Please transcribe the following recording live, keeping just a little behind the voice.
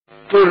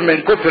طول من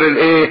كتر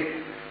الايه؟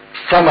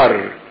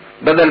 الثمر،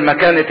 بدل ما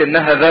كانت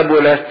انها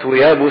ذبلت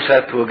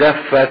ويبست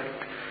وجفت،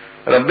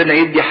 ربنا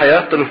يدي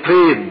حياة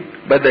الفيض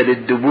بدل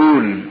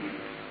الدبول.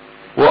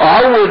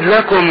 واعوض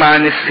لكم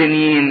عن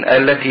السنين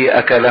التي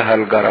اكلها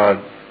الجراد.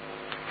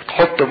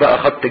 تحط بقى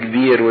خط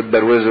كبير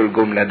وتبروزوا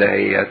الجملة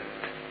دهيت،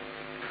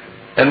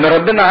 ان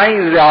ربنا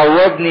عايز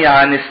يعوضني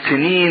عن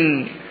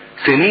السنين،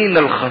 سنين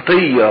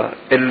الخطية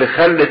اللي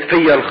خلت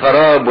فيا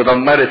الخراب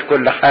ودمرت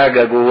كل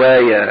حاجة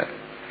جوايا،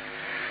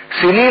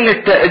 سنين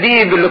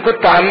التأديب اللي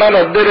كنت عمال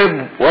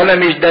اتضرب وانا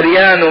مش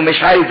دريان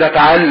ومش عايز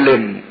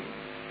اتعلم.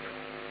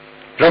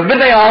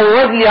 ربنا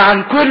يعوضني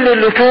عن كل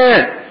اللي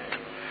فات.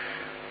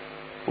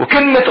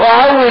 وكلمة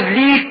اعوض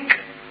ليك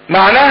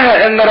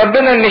معناها ان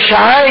ربنا مش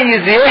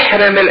عايز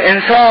يحرم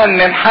الانسان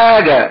من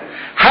حاجة،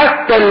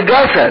 حتى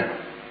الجسد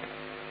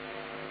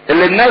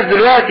اللي الناس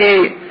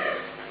دلوقتي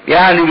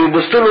يعني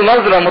بيبصوا له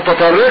نظرة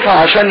متطرفة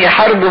عشان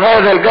يحاربوا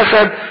هذا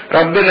الجسد،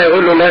 ربنا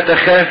يقول له لا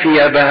تخافي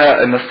يا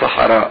بهائم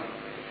الصحراء،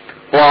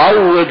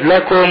 وعوض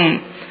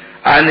لكم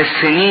عن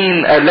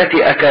السنين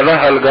التي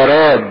اكلها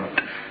الجراد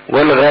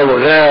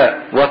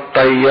والغوغاء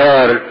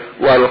والطيار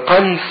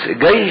والقمص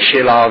جيش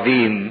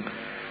العظيم.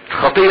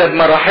 الخطية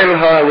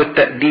بمراحلها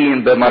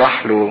والتقديم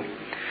بمراحله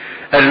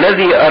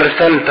الذي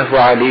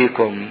ارسلته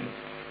عليكم.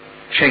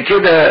 عشان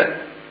كده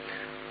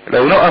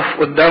لو نقف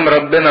قدام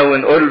ربنا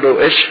ونقول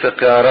له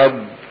اشفق يا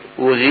رب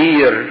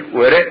وغير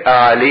ورق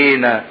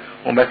علينا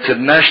وما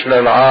تسيبناش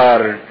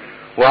للعار،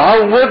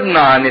 وعوضنا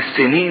عن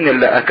السنين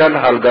اللي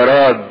اكلها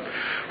الجراد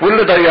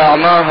واللي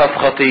ضيعناها في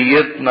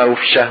خطيتنا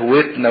وفي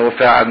شهوتنا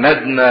وفي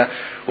عنادنا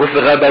وفي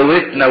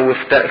غباوتنا وفي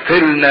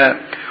تقفلنا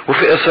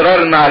وفي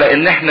اصرارنا على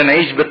ان احنا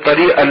نعيش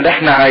بالطريقة اللي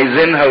احنا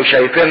عايزينها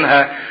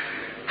وشايفينها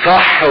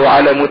صح،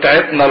 وعلى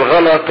متعتنا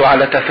الغلط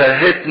وعلى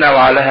تفاهتنا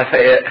وعلى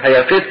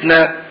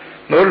هيافتنا.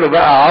 نقول له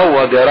بقى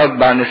عوض يا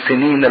رب عن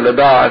السنين اللي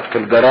ضاعت في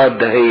الجراد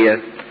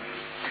دهيت.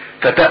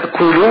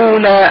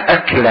 فتأكلون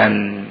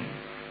أكلا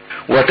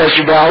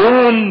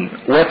وتشبعون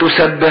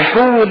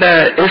وتسبحون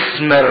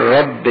اسم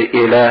الرب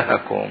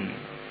إلهكم.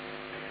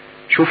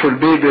 شوفوا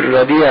البيبي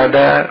الرضيع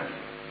ده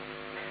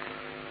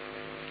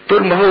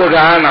طول ما هو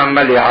جعان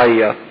عمال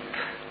يعيط،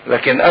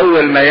 لكن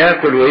أول ما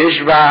ياكل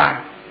ويشبع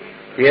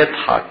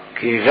يضحك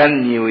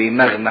يغني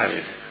ويمغمغ.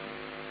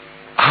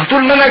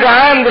 طول ما انا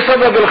جعان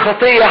بسبب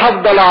الخطية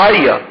هفضل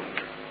اعيط،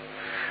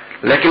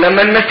 لكن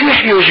لما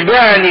المسيح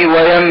يشبعني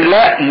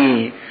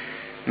ويملأني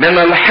من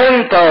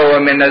الحنطة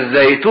ومن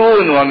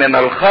الزيتون ومن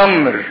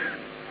الخمر،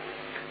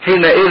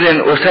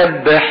 حينئذ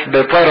اسبح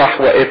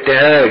بفرح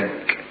وابتهاج.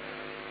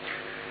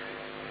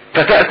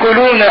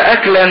 فتأكلون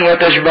اكلا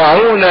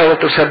وتشبعون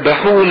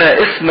وتسبحون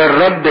اسم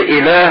الرب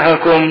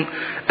الهكم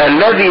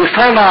الذي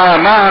صنع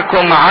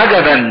معكم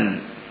عجبا.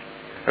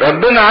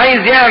 ربنا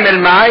عايز يعمل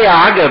معايا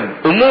عجب،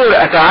 امور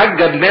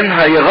اتعجب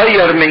منها،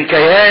 يغير من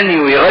كياني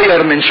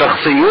ويغير من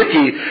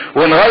شخصيتي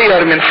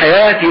ونغير من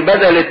حياتي،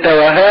 بدل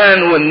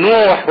التوهان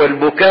والنوح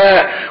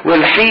والبكاء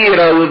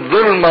والحيرة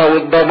والظلمة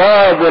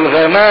والضباب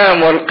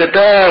والغمام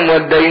والقتام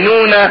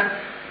والدينونة.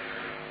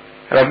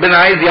 ربنا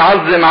عايز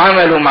يعظم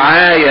عمله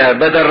معايا،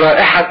 بدل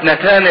رائحة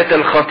نتانة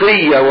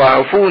الخطية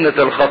وعفونة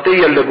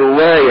الخطية اللي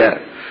جوايا،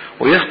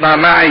 ويصنع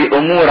معي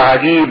امور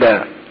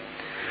عجيبة.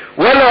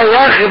 ولا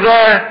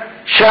يخزى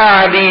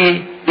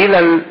شعبي الى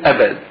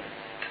الابد.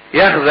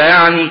 يخزى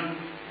يعني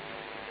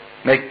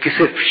ما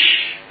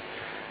يتكسفش.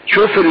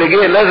 شوف اللي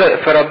جه لزق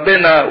في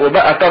ربنا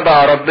وبقى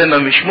تبع ربنا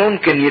مش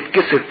ممكن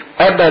يتكسف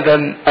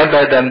ابدا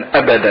ابدا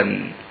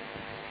ابدا.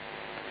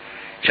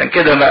 عشان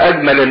كده ما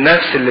اجمل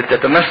النفس اللي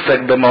تتمسك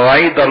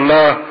بمواعيد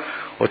الله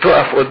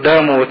وتقف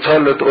قدامه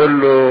وتصلي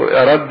تقول له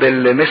يا رب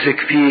اللي مسك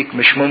فيك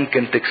مش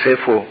ممكن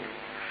تكسفه.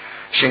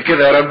 عشان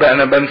كده يا رب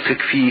انا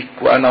بمسك فيك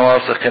وانا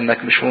واثق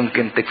انك مش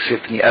ممكن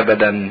تكسفني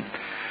ابدا.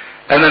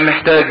 انا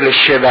محتاج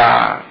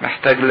للشبع،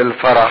 محتاج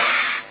للفرح،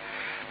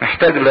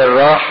 محتاج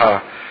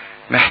للراحة،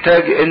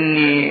 محتاج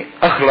اني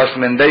اخلص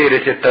من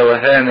دايرة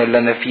التوهان اللي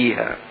انا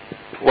فيها.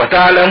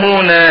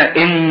 وتعلمون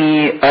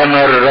اني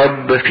انا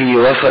الرب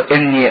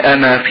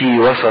في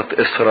وسط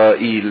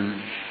اسرائيل.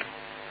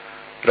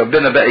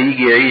 ربنا بقى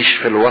يجي يعيش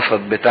في الوسط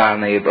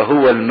بتاعنا، يبقى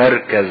هو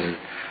المركز،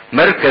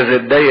 مركز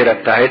الدايرة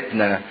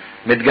بتاعتنا،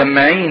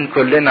 متجمعين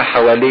كلنا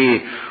حواليه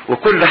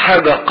وكل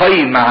حاجة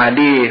قايمة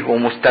عليه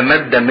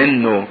ومستمدة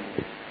منه.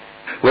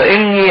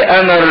 واني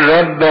انا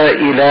الرب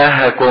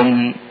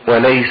الهكم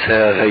وليس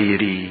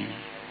غيري.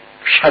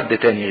 مش حد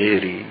تاني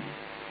غيري.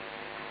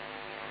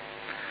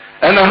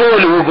 انا هو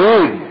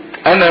الوجود،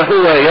 انا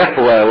هو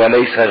يهوى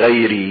وليس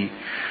غيري.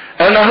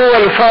 انا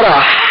هو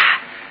الفرح،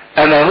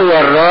 انا هو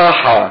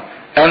الراحة،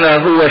 انا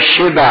هو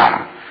الشبع،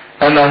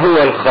 انا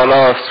هو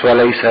الخلاص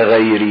وليس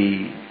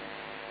غيري.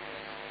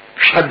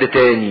 مش حد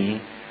تاني،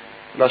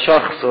 لا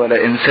شخص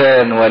ولا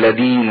انسان ولا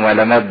دين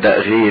ولا مبدأ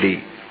غيري.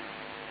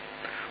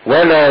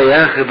 ولا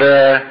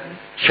يخزى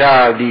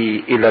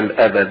شعبي الى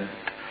الابد.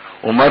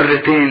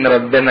 ومرتين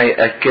ربنا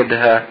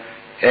يأكدها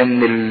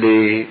ان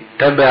اللي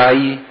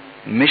تبعي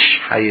مش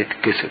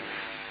هيتكسف،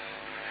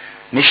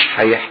 مش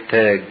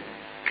هيحتاج،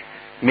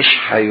 مش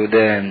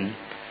هيدان،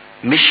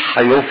 مش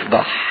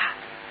هيفضح،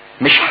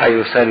 مش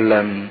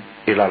هيسلم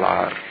الى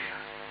العار.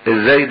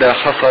 ازاي ده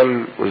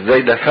حصل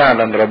وازاي ده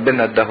فعلا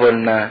ربنا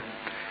اداهولنا؟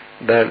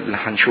 ده اللي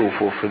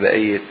هنشوفه في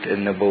بقية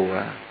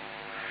النبوة.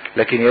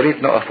 لكن يا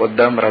ريت نقف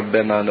قدام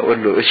ربنا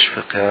نقول له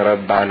اشفق يا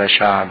رب على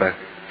شعبك،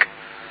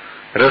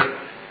 رق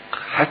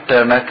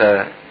حتى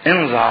متى،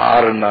 انزع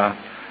عارنا،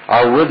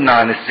 عوضنا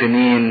عن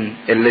السنين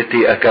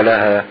التي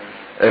اكلها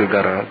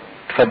الجراد.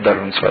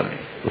 تفضلوا نصلي.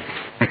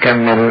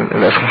 نكمل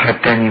الاصحاح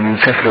الثاني من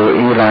سفر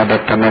وإيل عدد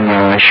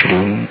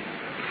 28.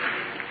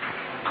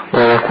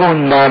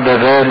 ويكون بعد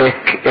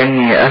ذلك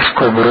اني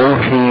اسكب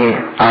روحي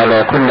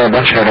على كل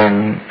بشر،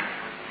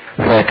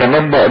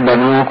 فيتنبأ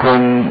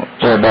بنوكم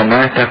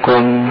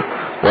وبناتكم،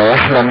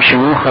 ويحلم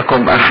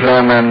شيوخكم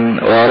احلاما،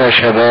 ويرى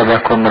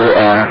شبابكم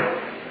رؤى.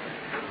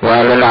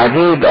 وعلى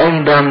العبيد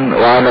ايضا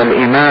وعلى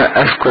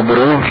الاماء اسكب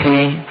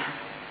روحي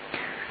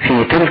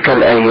في تلك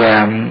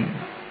الايام،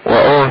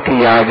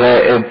 واعطي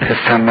عجائب في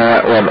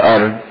السماء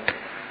والارض،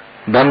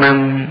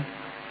 دما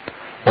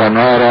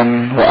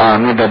ونارا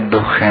واعمدة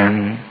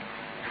دخان.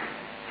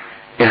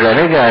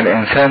 اذا رجع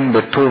الانسان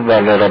بالتوبة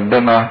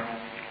لربنا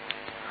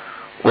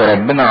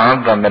وربنا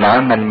عظم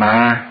العمل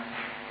معاه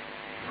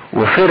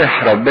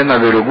وفرح ربنا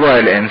برجوع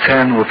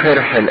الانسان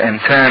وفرح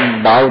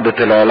الانسان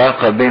بعودة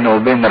العلاقة بينه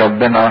وبين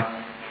ربنا،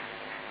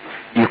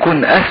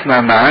 يكون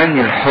اسمى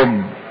معاني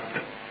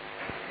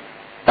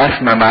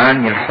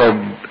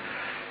الحب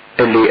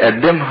اللي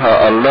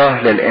يقدمها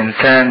الله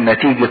للانسان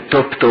نتيجة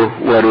توبته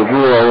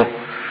ورجوعه،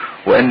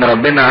 وان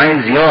ربنا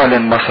عايز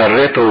يعلن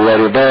مسرته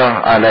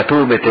ورضاه على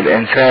توبة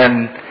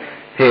الانسان،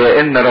 هي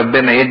ان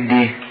ربنا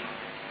يدي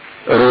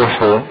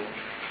روحه.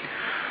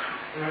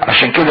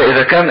 عشان كده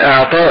اذا كان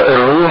اعطاء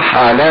الروح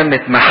علامة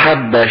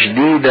محبة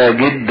شديدة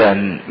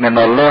جدا من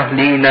الله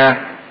لينا،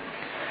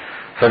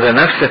 فده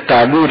نفس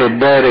التعبير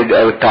الدارج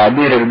او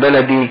التعبير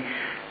البلدي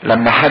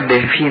لما حد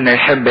فينا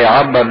يحب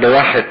يعبر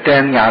لواحد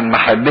تاني عن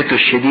محبته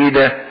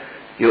الشديدة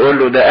يقول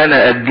له ده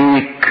انا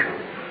اديك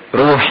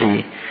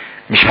روحي،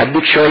 مش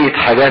هديك شوية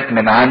حاجات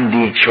من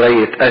عندي،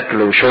 شوية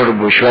اكل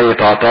وشرب وشوية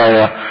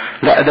عطايا،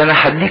 لا ده انا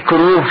هديك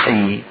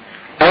روحي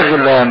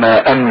اغلى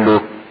ما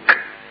املك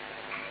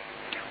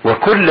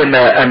وكل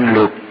ما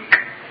املك.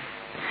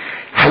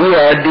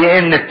 حقيقة قد ايه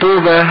ان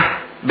التوبة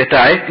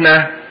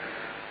بتاعتنا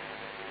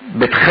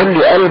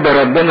بتخلي قلب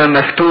ربنا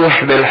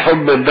مفتوح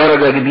بالحب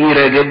بدرجة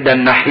كبيرة جدا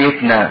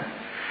ناحيتنا،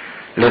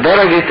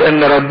 لدرجة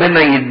ان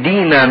ربنا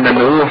يدينا من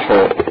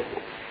روحه.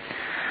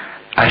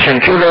 عشان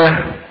كده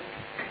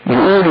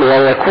يقول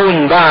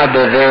ويكون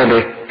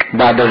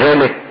بعد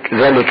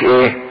ذلك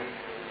ايه؟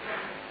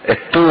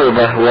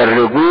 التوبة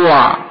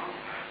والرجوع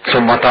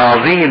ثم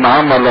تعظيم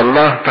عمل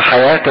الله في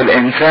حياة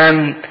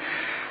الانسان،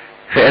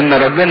 فان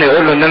ربنا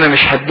يقول له ان انا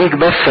مش هديك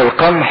بس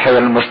القمح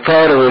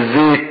والمستار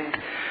والزيت،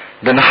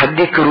 ده انا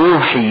هديك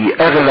روحي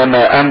اغلى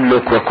ما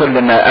املك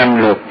وكل ما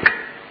املك.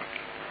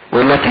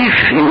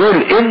 واللطيف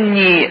يقول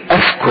اني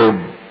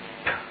اسكب،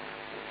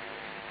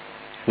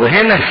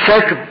 وهنا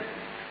السكب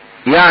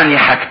يعني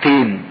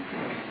حاجتين.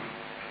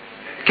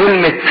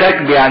 كلمة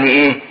سكب يعني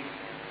ايه؟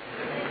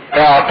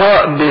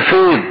 اعطاء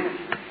بفيض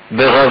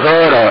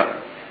بغزارة.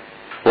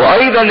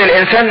 وايضا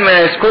الانسان ما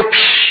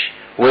يسكبش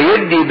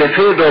ويدي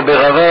بفيض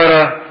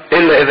وبغزارة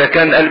الا اذا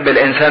كان قلب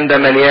الانسان ده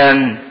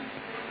مليان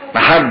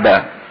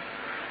محبة.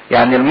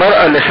 يعني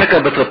المرأة اللي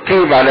سكبت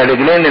الطيب على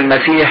رجلين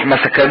المسيح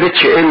ما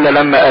سكبتش الا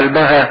لما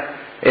قلبها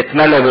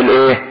اتملى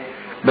بالايه؟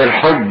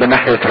 بالحب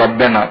ناحية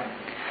ربنا.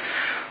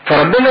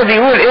 فربنا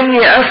بيقول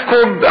اني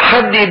اسكب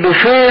حدي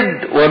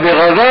بفيض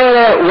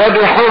وبغزارة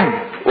وبحب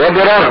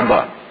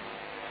وبرغبة،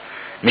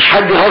 مش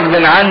حد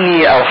غصب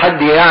عني او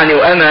حد يعني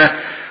وانا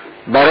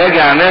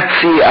براجع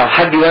نفسي او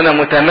حد وانا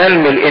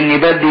متململ اني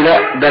بدي،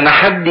 لا ده انا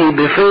حدي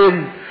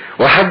بفيض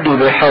وحدي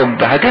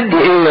بحب. هتدي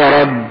ايه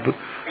يا رب؟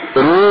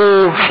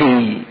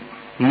 روحي،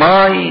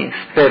 ماي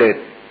سبيريت،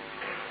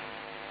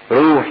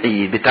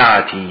 روحي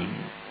بتاعتي.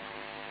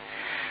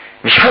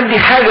 مش هدي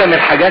حاجة من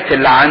الحاجات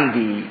اللي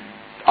عندي،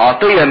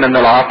 عطية من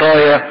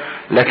العطايا،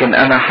 لكن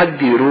انا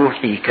هدي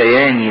روحي،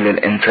 كياني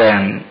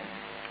للانسان.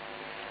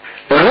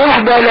 الروح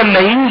ده لما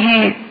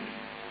يجي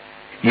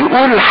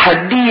يقول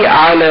هديه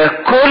على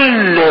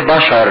كل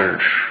بشر،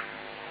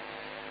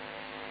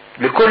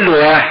 لكل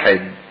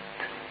واحد،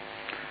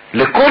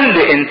 لكل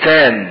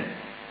انسان.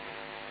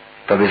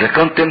 طب اذا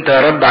كنت انت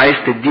يا رب عايز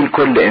تديه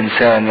لكل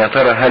انسان، يا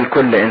ترى هل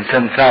كل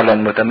انسان فعلا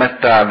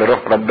متمتع بروح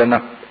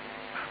ربنا؟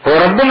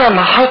 هو ربنا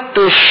ما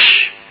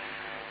حطش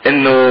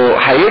انه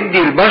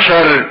هيدي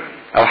البشر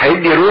او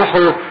هيدي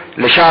روحه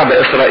لشعب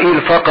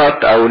اسرائيل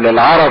فقط او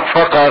للعرب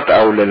فقط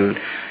او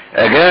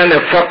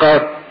للاجانب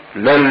فقط،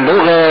 لا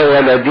اللغة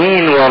ولا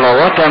دين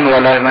ولا وطن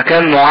ولا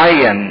مكان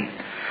معين،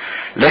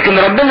 لكن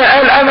ربنا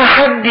قال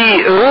انا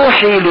هدي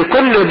روحي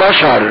لكل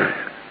بشر.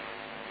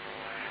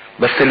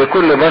 بس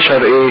لكل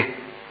بشر ايه؟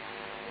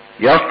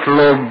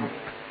 يطلب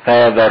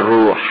هذا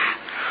الروح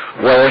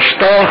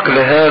ويشتاق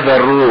لهذا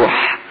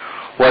الروح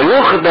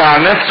ويخضع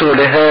نفسه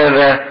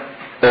لهذا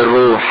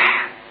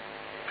الروح.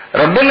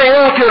 ربنا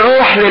يعطي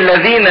الروح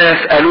للذين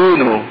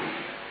يسألونه،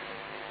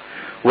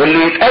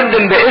 واللي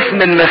يتقدم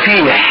باسم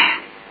المسيح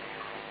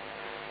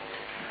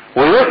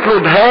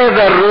ويطلب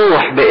هذا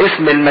الروح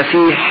باسم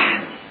المسيح.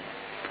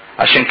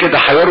 عشان كده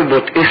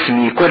هيربط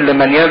اسمي، كل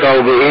من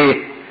يدعو بايه؟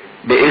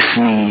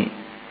 باسمي.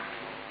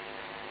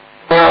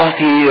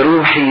 اعطي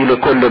روحي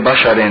لكل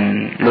بشر،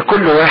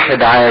 لكل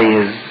واحد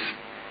عايز،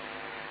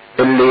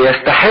 اللي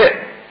يستحق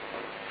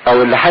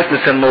او اللي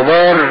حاسس انه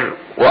بار،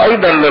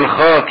 وايضا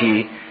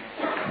للخاطي.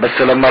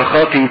 بس لما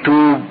الخاطي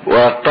يتوب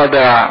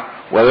ويتضع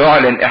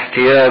ويعلن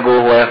احتياجه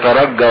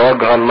ويترجى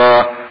وجه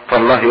الله،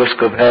 فالله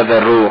يسكب هذا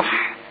الروح.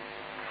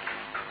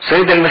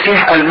 سيد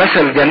المسيح قال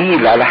مثل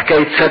جميل على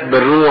حكاية سكب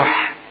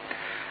الروح.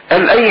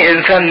 قال اي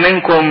انسان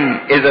منكم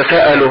اذا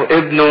سأله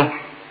ابنه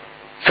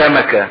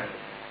سمكة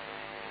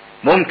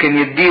ممكن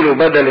يديله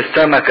بدل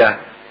السمكة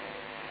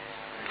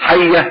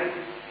حية؟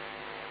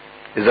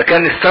 اذا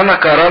كان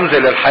السمكة رمز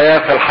للحياة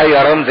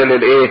فالحية رمز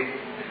للايه؟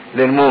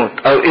 للموت.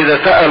 او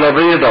اذا سأل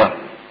بيضة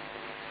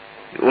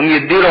يقوم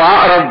يديله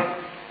عقرب؟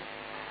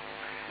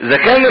 اذا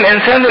كان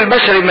الانسان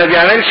البشري ما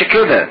بيعملش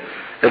كده،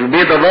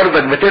 البيضة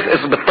برضك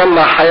بتفقس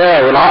بتطلع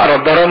حياة،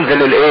 والعقرب ده رمز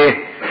للايه؟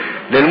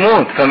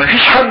 للموت.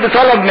 فمفيش حد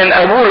طلب من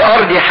ابوه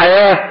الارضي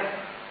حياة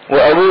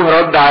وابوه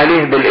رد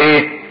عليه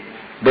بالايه؟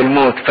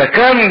 بالموت.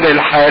 فكم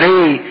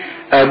بالحري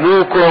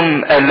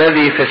ابوكم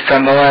الذي في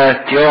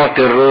السماوات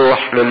يعطي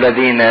الروح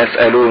للذين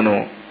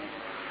يسألونه.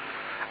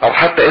 او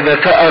حتى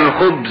اذا سأل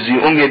خبز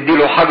يقوم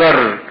يديله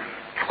حجر،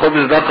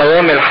 الخبز ده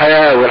قوام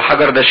الحياة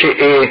والحجر ده شيء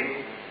ايه؟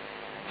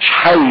 مش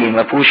حي،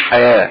 ما فيهوش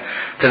حياة.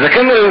 فاذا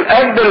كان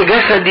الاب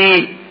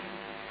الجسدي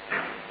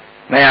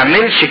ما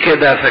يعملش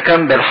كده،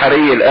 فكم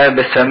بالحري الاب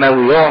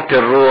السماوي يعطي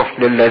الروح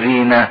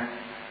للذين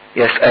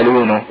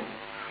يسألونه.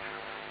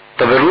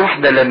 طب الروح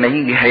ده لما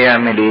يجي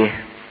هيعمل ايه؟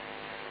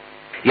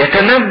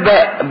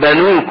 يتنبأ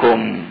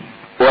بنوكم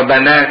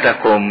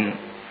وبناتكم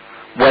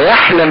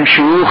ويحلم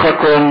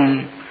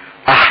شيوخكم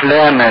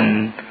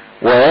احلاما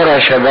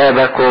ويرى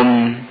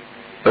شبابكم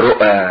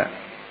رؤى.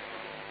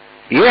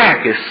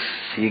 يعكس،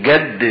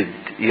 يجدد،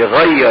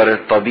 يغير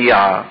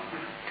الطبيعة.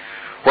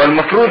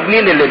 والمفروض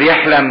مين اللي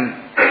بيحلم؟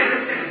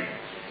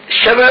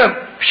 الشباب.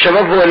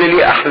 الشباب هو اللي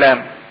ليه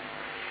احلام.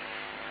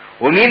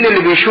 ومين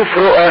اللي بيشوف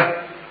رؤى؟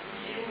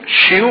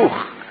 الشيوخ،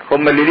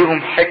 هم اللي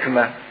ليهم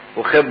حكمة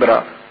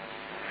وخبرة.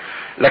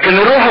 لكن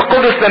الروح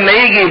القدس لما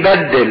يجي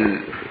يبدل،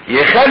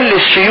 يخلي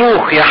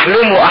الشيوخ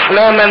يحلموا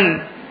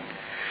احلاما.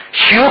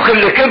 الشيوخ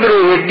اللي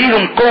كبروا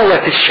يديهم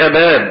قوة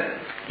الشباب،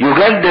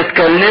 يجدد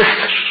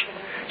كالنسر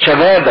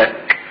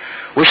شبابك.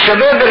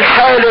 والشباب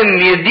الحالم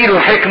يديله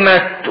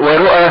حكمة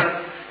ورؤى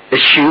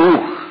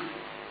الشيوخ.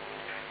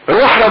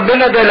 روح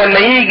ربنا ده لما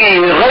يجي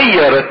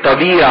يغير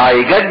الطبيعة،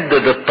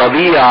 يجدد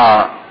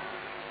الطبيعة،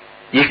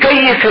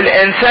 يكيف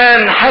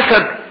الانسان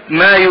حسب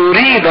ما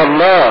يريد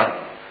الله.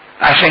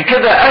 عشان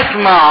كده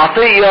اسمى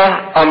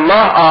عطية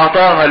الله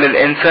اعطاها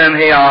للانسان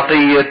هي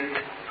عطية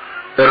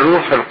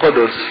الروح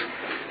القدس،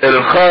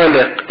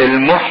 الخالق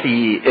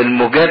المحيي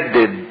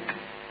المجدد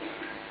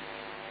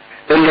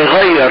اللي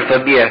غير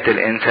طبيعة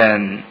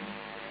الانسان.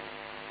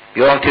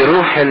 يعطي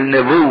روح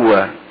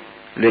النبوة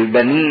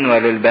للبنين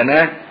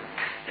وللبنات،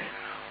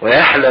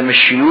 ويحلم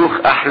الشيوخ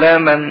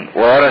احلاما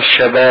ويرى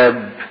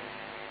الشباب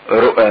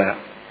رؤى.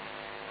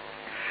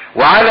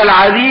 وعلى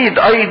العبيد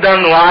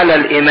ايضا وعلى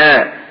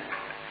الاماء.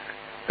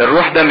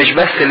 الروح ده مش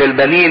بس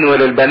للبنين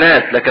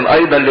وللبنات، لكن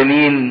ايضا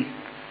لمين؟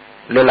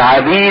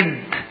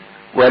 للعبيد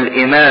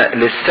والاماء،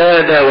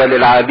 للسادة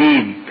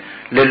وللعبيد،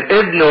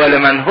 للابن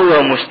ولمن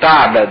هو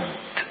مستعبد.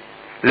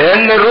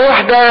 لان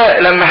الروح ده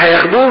لما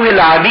هياخدوه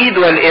العبيد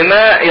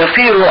والاماء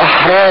يصيروا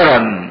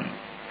احرارا،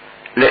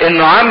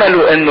 لانه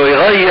عمله انه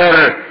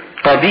يغير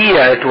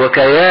طبيعة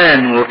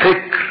وكيان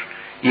وفكر،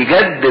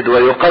 يجدد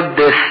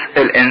ويقدس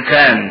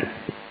الانسان.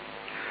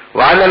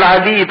 وعلى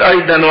العبيد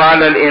ايضا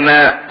وعلى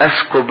الاماء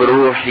اسكب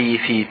روحي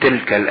في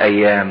تلك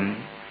الايام.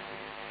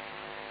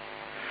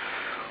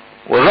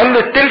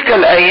 وظلت تلك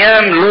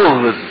الايام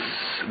لغز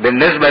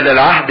بالنسبة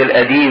للعهد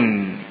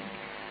القديم،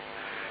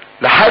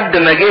 لحد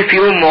ما جه في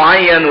يوم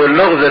معين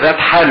واللغز ده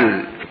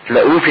اتحل.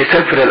 تلاقوه في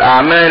سفر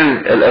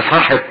الاعمال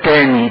الاصحاح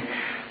الثاني.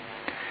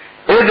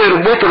 قدر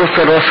بطرس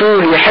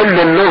الرسول يحل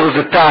اللغز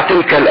بتاع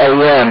تلك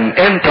الايام.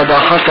 امتى ده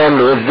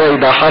حصل وازاي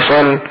ده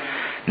حصل؟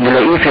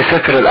 نلاقيه في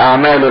سفر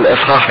الاعمال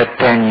الاصحاح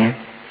الثاني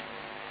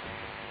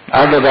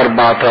عدد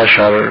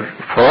 14.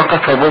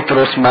 فوقف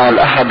بطرس مع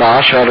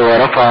 11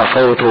 ورفع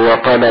صوته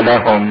وقال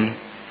لهم: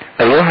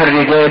 ايها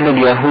الرجال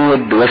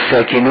اليهود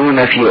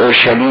والساكنون في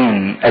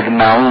اورشليم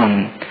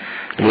اجمعون،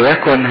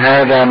 ليكن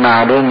هذا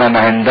معلوما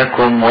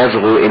عندكم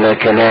واصغوا الى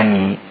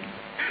كلامي،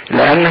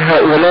 لان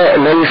هؤلاء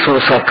ليسوا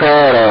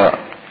سكارى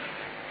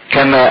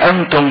كما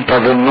انتم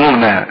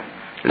تظنون،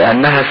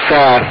 لانها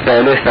الساعة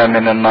 3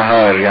 من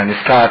النهار، يعني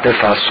الساعة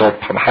 9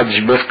 الصبح، محدش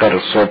بيسكر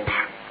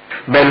الصبح.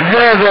 بل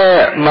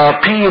هذا ما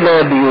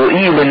قيل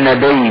بيوئيل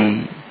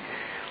النبي،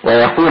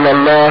 ويقول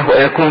الله: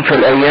 ويكون في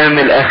الايام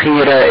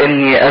الاخيرة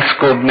اني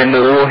اسكب من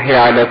روحي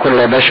على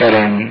كل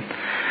بشر،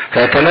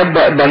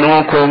 فيتنبأ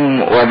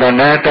بنوكم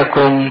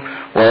وبناتكم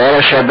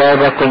ويرى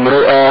شبابكم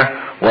رؤى،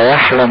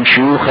 ويحلم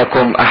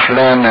شيوخكم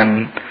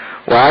احلاما،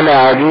 وعلى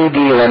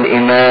عبيدي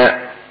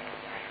والاماء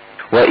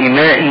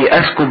وإنائي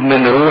أسكب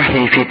من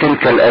روحي في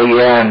تلك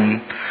الأيام،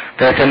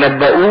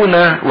 فيتنبؤون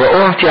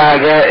وأعطي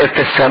عجائب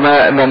في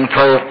السماء من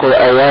فوق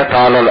وآيات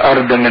على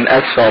الأرض من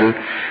أسفل،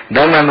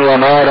 دما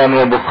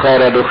ونارا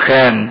وبخار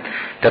دخان.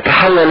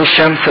 تتحول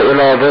الشمس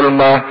إلى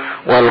ظلمة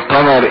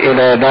والقمر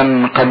إلى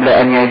دم قبل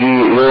أن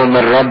يجيء يوم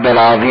الرب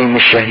العظيم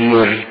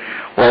الشهير،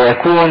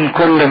 ويكون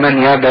كل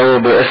من يدعو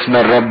باسم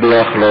الرب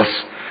يخلص.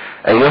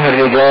 أيها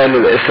الرجال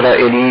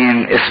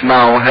الإسرائيليين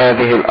اسمعوا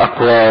هذه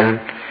الأقوال.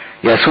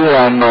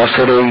 يسوع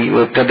الناصري،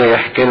 وابتدى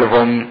يحكي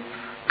لهم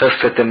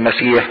قصة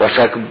المسيح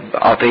وسكب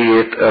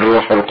عطية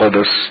الروح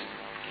القدس.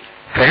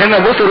 فهنا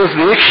بطرس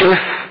بيكشف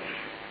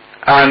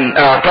عن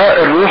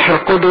اعطاء الروح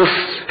القدس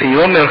في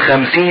يوم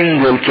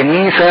 50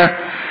 للكنيسة،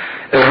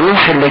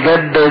 الروح اللي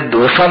جدد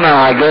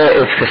وصنع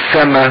عجائب في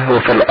السماء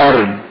وفي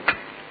الارض.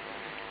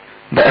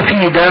 بقى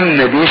فيه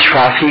دم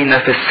بيشفع فينا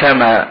في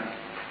السماء،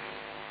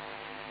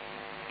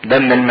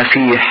 دم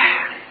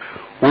المسيح،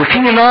 وفي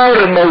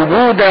نار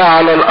موجودة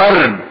على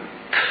الارض،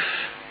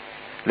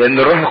 لان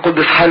الروح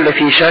القدس حل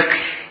في شكل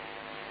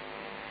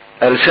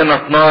ألسنة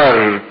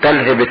نار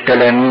تلهب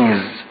التلاميذ.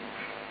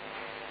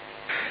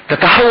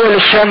 تتحول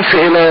الشمس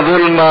إلى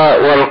ظلمة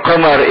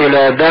والقمر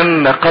إلى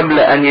دم قبل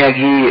أن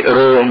يجيء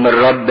يوم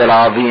الرب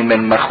العظيم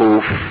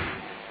المخوف.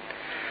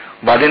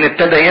 وبعدين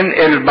ابتدى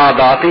ينقل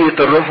بعد عطية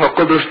الروح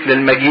القدس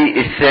للمجيء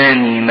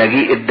الثاني،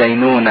 مجيء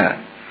الدينونة،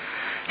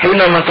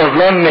 حينما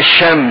تظلم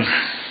الشمس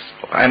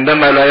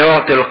عندما لا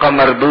يعطي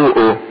القمر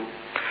ضوءه،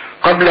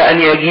 قبل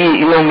أن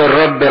يجيء يوم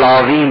الرب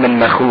العظيم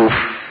المخوف.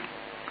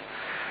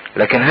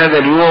 لكن هذا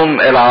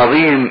اليوم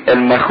العظيم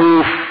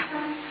المخوف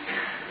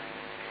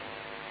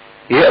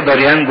يقدر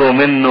ينجو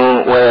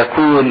منه،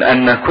 ويكون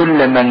ان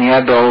كل من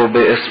يدعو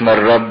باسم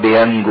الرب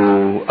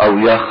ينجو او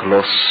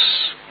يخلص.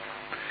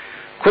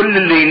 كل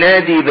اللي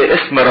ينادي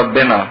باسم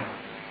ربنا،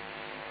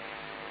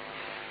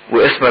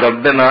 واسم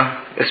ربنا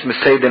اسم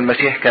السيد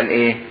المسيح كان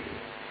ايه؟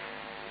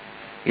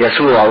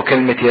 يسوع،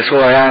 وكلمة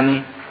يسوع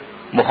يعني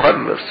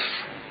مخلص.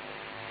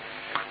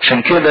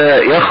 عشان كده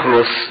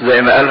يخلص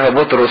زي ما قالها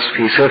بطرس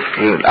في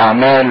سفر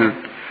الأعمال،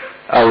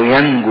 أو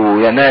ينجو،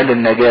 ينال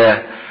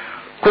النجاة.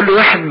 كل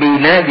واحد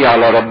بينادي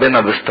على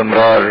ربنا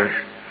باستمرار،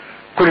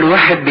 كل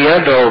واحد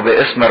بيدعو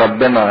باسم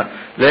ربنا،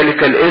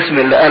 ذلك الاسم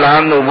اللي قال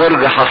عنه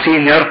برج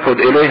حصين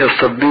يركض إليه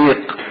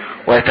الصديق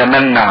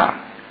ويتمنع.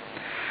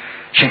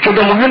 عشان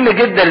كده مهم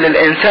جدا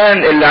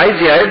للإنسان اللي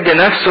عايز يعد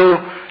نفسه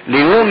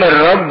ليوم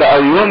الرب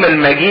أو يوم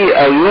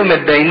المجيء أو يوم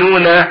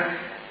الدينونة،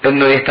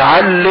 إنه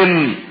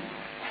يتعلم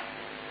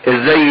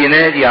ازاي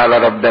ينادي على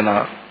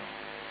ربنا.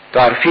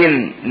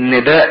 تعرفين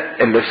النداء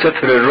اللي في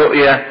سفر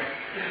الرؤيا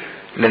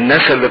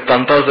للناس اللي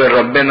بتنتظر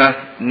ربنا،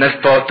 الناس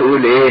تقعد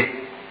تقول ايه؟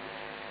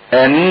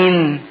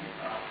 امين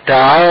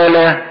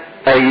تعالى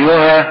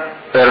ايها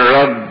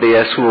الرب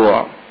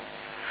يسوع.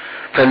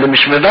 فاللي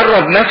مش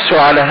مدرب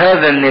نفسه على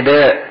هذا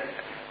النداء،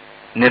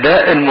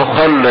 نداء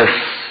المخلص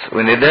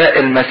ونداء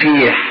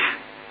المسيح،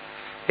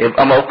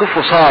 يبقى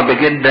موقفه صعب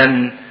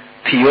جدا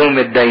في يوم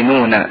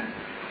الدينونة.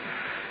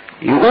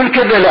 يقول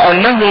كده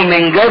لأنه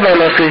من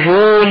جبل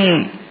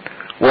صهيون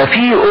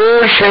وفي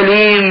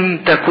أورشليم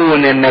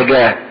تكون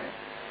النجاة.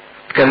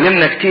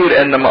 اتكلمنا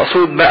كتير ان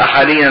مقصود بقى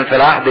حاليا في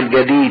العهد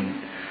الجديد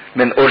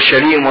من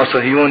أورشليم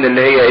وصهيون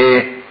اللي هي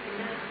ايه؟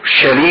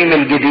 أورشليم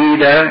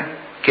الجديدة،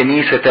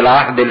 كنيسة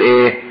العهد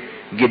الايه؟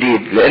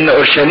 جديد. لان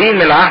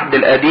أورشليم العهد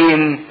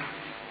القديم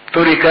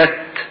تركت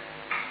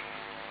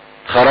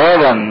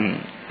خرابا.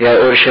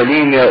 يا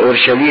أورشليم يا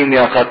أورشليم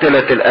يا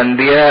قاتلة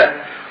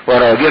الأنبياء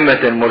وراجمة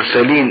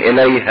المرسلين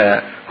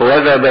إليها،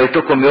 هوذا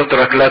بيتكم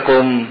يترك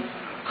لكم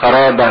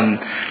خرابا.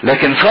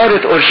 لكن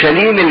صارت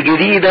أورشليم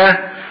الجديدة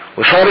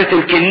وصارت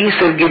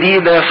الكنيسة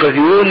الجديدة،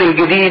 صهيون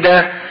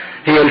الجديدة،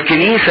 هي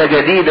الكنيسة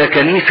جديدة،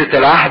 كنيسة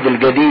العهد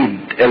الجديد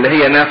اللي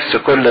هي نفس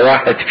كل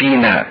واحد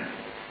فينا.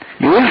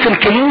 يقول في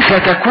الكنيسة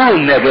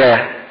تكون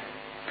نجاة.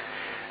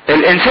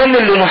 الإنسان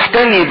اللي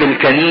محتمي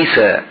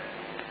بالكنيسة،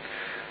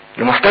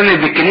 المهتم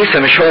بالكنيسة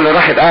مش هو اللي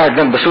راح قاعد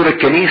جنب سور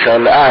الكنيسة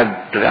ولا قاعد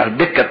على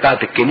الدكة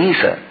بتاعت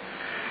الكنيسة.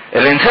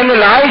 الانسان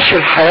اللي عايش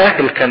الحياة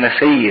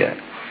الكنسية،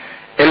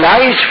 اللي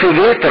عايش في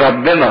بيت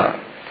ربنا،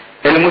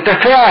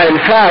 المتفاعل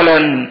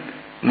فعلا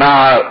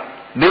مع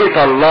بيت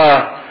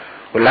الله،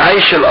 واللي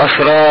عايش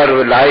الاسرار،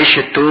 واللي عايش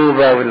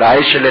التوبة، واللي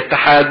عايش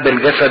الاتحاد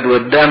بالجسد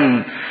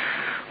والدم،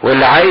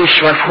 واللي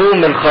عايش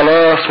مفهوم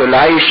الخلاص، واللي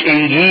عايش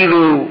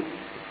انجيله،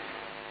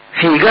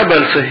 في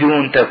جبل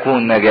صهيون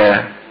تكون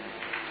نجاة.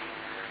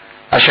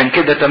 عشان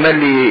كده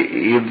تملي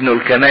يبنوا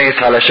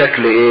الكنائس على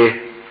شكل ايه؟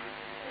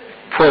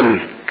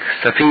 فلك،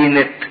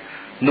 سفينة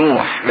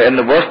نوح،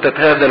 لان بواسطة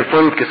هذا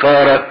الفلك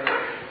صارت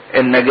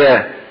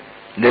النجاة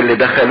للي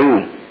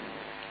دخلوه.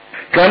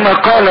 كما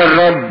قال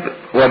الرب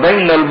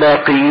وبين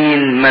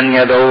الباقيين من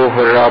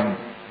يدعوه الرب.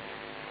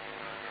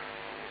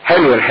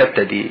 حلوة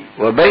الحتة دي،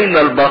 وبين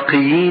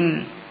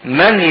الباقيين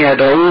من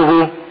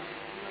يدعوه.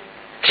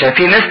 عشان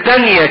في ناس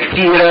تانية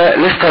كتيرة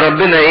لسه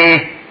ربنا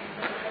ايه؟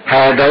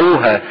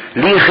 هادوها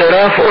لي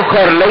خراف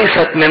اخر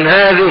ليست من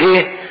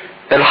هذه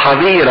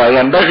الحظيرة،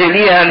 ينبغي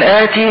لي ان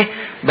اتي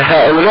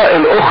بهؤلاء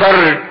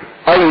الاخر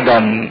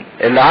ايضا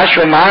اللي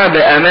عاشوا معاه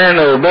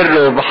بامانة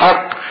وبر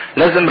وبحق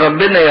لازم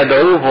ربنا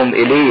يدعوهم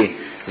اليه،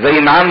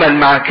 زي ما عمل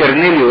مع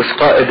كرنيليوس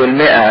قائد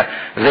 100،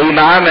 زي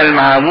ما عمل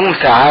مع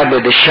موسى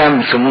عابد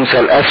الشمس، موسى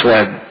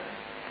الاسود.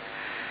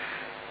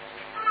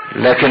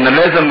 لكن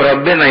لازم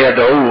ربنا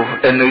يدعوه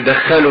انه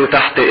يدخله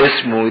تحت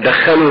اسمه،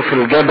 يدخله في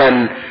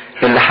الجبل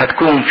اللي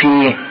هتكون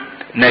فيه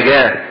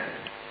نجاة.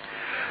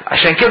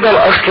 عشان كده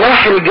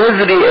الاصلاح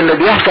الجذري اللي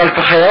بيحصل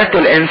في حياة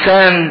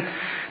الانسان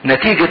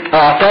نتيجة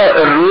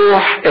اعطاء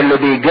الروح اللي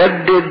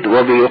بيجدد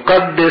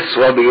وبيقدس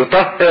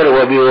وبيطهر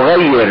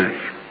وبيغير.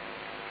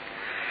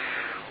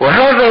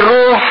 وهذا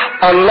الروح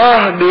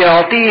الله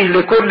بيعطيه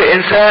لكل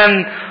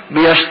انسان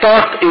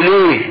بيشتاق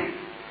اليه.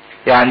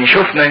 يعني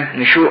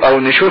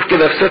نشوف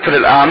كده في سفر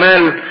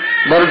الاعمال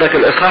بردك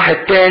الاصحاح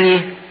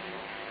 2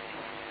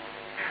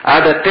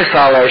 عدد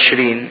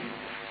 29.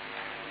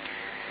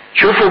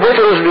 شوفوا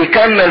بطرس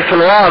بيكمل في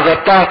الوعظة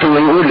بتاعته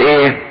ويقول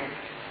ايه.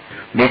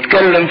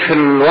 بيتكلم في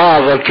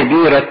الوعظة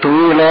الكبيرة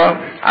الطويلة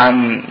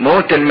عن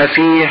موت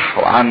المسيح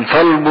وعن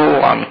صلبه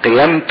وعن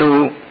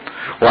قيامته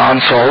وعن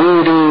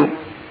صعوده.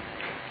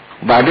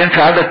 وبعدين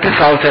في عدد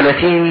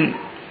 39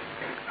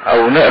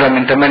 او نقرا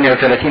من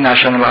 38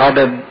 عشان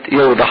العدد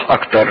يوضح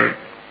اكتر.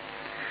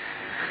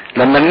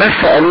 لما الناس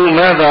سألوه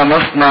ماذا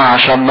نصنع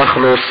عشان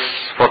نخلص،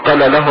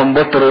 فقال لهم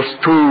بطرس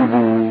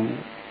توبوا.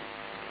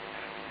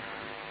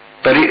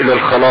 طريق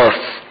للخلاص،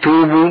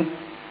 توبوا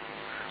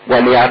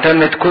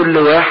وليعتمد كل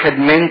واحد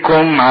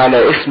منكم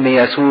على اسم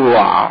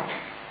يسوع،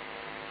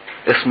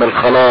 اسم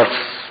الخلاص،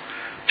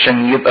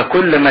 عشان يبقى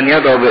كل من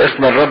يدعو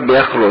باسم الرب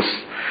يخلص،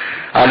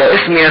 على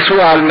اسم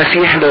يسوع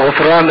المسيح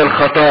لغفران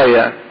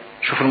الخطايا.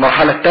 شوف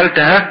المرحلة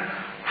الثالثة،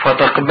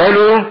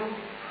 فتقبلوا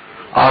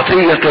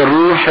عطية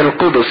الروح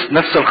القدس،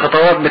 نفس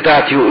الخطوات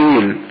بتاعت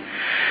يوئيل.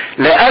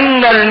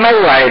 لأن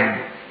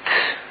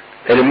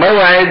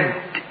الموعد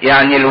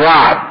يعني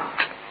الوعد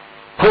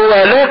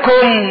هو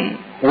لكم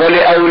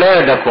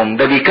ولأولادكم.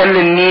 ده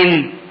بيكلم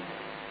مين؟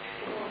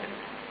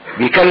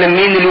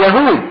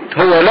 اليهود.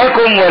 هو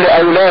لكم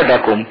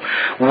ولأولادكم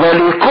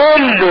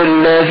ولكل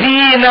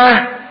الذين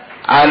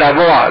على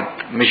بعد،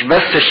 مش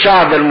بس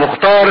الشعب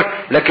المختار،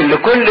 لكن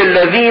لكل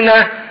الذين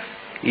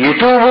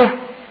يتوبوا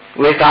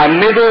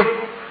ويتعمدوا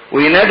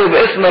وينادوا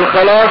باسم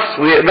الخلاص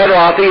ويقبلوا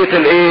عطية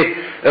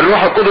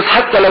الروح القدس،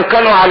 حتى لو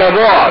كانوا على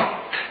بعد،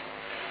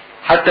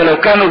 حتى لو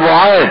كانوا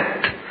بعاد.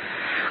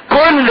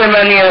 كل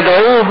من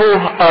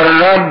يدعوه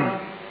الرب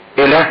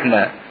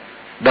إلهنا.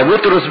 ده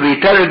بطرس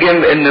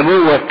بيترجم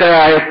النبوة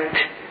بتاعت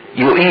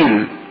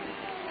يوئيل.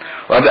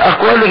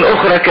 وبأقوال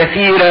أخرى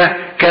كثيرة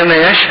كان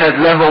يشهد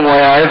لهم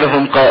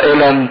ويعظهم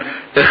قائلا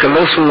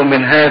اخلصوا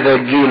من هذا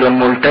الجيل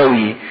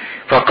الملتوي.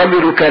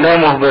 فقبلوا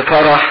كلامه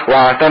بفرح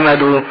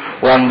واعتمدوا،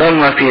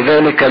 وانضم في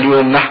ذلك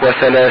اليوم نحو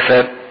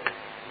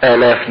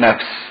 3000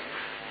 نفس.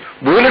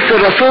 بولس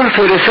الرسول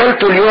في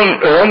رسالته اليوم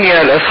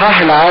رمية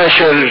الإصحاح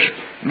 10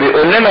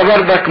 بيقول لنا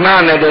بردك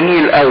معنى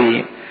جميل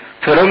قوي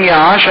في رمية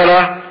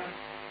 10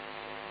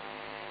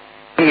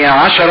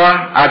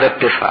 عدد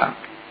 9.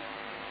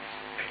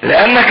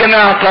 لأنك إن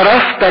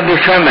اعترفت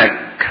بفمك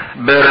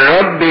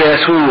بالرب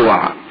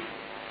يسوع.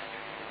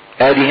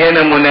 ادي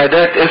هنا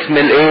منادات اسم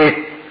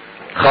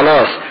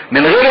خلاص.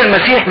 من غير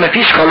المسيح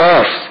مفيش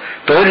خلاص.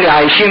 تقول لي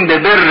عايشين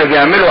ببر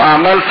بيعملوا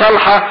اعمال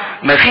صالحة،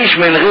 مفيش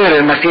من غير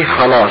المسيح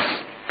خلاص.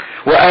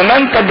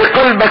 وامنت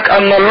بقلبك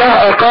ان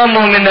الله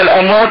اقامه من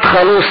الاموات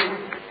خلوص،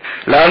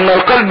 لان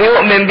القلب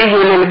يؤمن به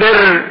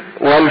للبر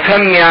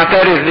والفم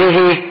يعترف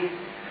به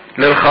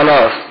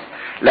للخلاص.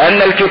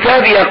 لان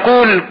الكتاب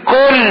يقول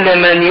كل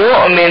من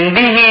يؤمن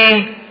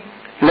به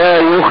لا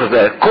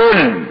يخزى.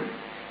 كل،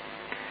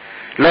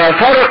 لا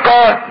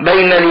فرق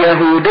بين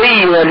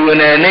اليهودي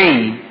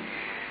واليوناني،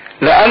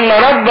 لأن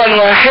ربا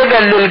واحدا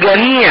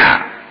للجميع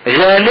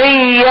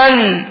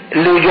غنيا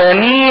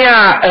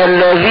لجميع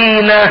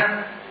الذين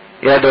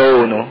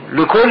يدعونه،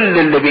 لكل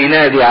اللي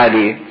بينادي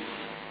عليه.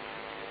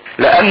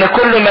 لأن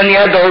كل من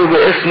يدعو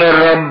باسم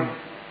الرب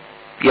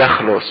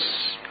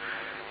يخلص.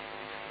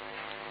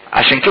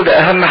 عشان كده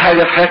أهم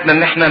حاجة في حياتنا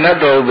إن احنا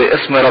ندعو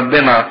باسم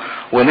ربنا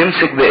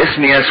ونمسك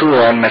باسم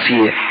يسوع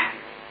المسيح.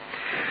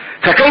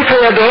 فكيف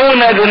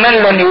يدعون بمن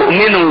لم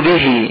يؤمنوا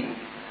به؟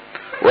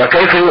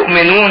 وكيف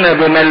يؤمنون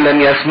بمن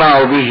لم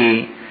يسمعوا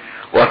به؟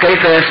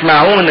 وكيف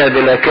يسمعون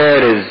بلا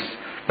كارز؟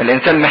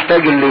 الانسان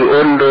محتاج اللي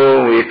يقول له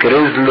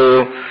ويكرز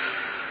له.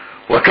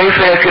 وكيف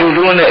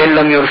يكرزون ان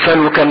لم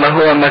يرسلوا؟ كما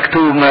هو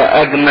مكتوب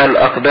ما اجمل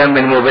اقدام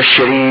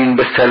المبشرين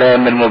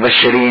بالسلام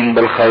المبشرين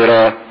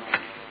بالخيرات.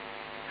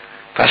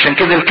 فعشان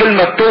كده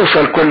الكلمة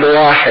بتوصل كل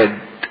واحد،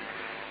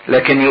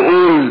 لكن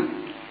يقول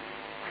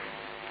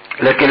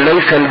لكن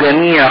ليس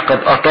الجميع قد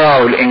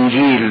اطاعوا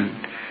الانجيل،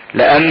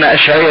 لان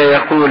اشعياء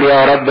يقول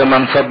يا رب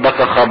من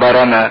صدق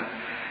خبرنا.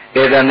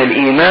 اذا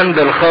الايمان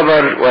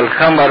بالخبر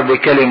والخمر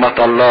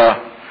بكلمة الله.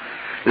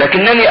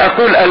 لكنني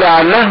اقول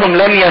ألعلهم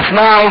لم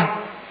يسمعوا؟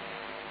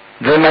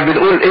 زي ما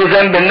بنقول ايه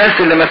ذنب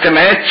الناس اللي ما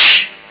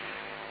سمعتش؟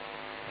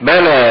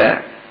 بلى،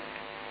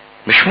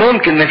 مش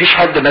ممكن مفيش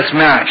حد ما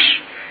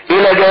سمعش.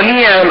 الى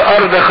جميع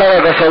الارض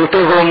خرج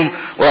صوتهم،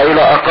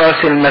 والى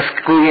اقاصي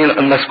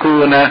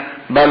المسكونة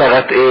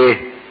بلغت ايه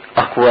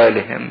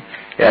اقوالهم.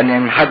 يعني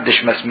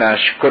محدش ما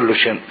سمعش، كله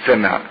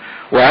سمع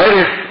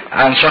وعرف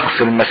عن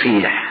شخص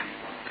المسيح.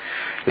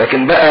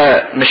 لكن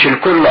بقى مش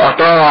الكل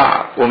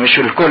اطاع ومش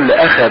الكل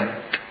اخذ.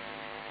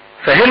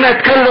 فهنا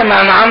اتكلم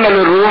عن عمل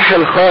الروح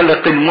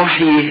الخالق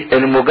المحيي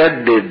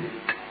المجدد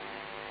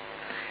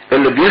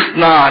اللي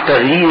بيصنع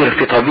تغيير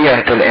في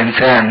طبيعة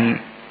الانسان،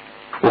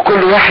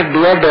 وكل واحد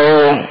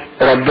بوضعه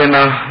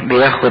ربنا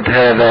بياخد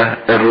هذا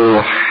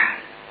الروح.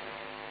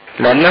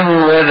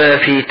 لانه وذا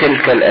في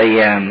تلك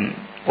الايام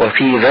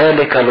وفي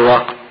ذلك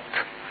الوقت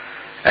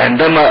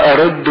عندما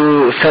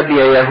اردوا سبي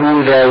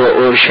يهوذا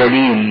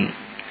واورشليم.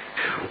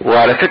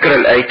 وعلى فكرة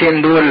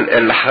الايتين دول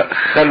اللي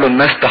خلوا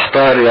الناس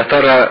تحتار، يا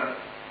ترى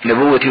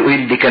نبوة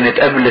يقول دي كانت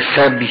قبل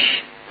السبي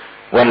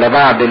ولا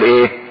بعد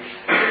الايه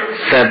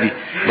السبي.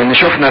 لان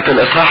شفنا في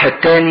الاصحاح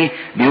الثاني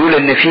بيقول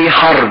ان في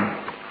حرب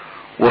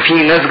وفي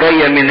ناس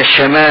جاية من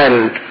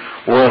الشمال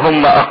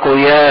وهم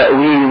اقوياء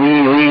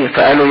وي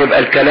فقالوا يبقى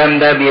الكلام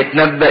ده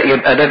بيتنبأ،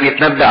 يبقى ده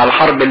بيتنبأ على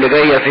الحرب اللي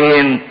جاية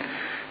فين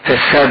في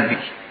السبي.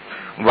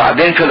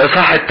 وبعدين في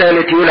الاصحاح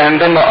الثالث يقول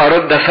عندما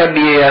ارد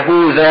سبي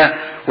يهوذا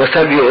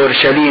وسبي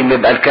اورشليم،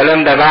 يبقى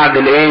الكلام ده بعد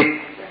الايه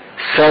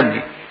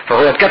السبي.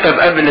 فهو اتكتب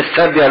قبل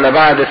السبي ولا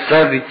بعد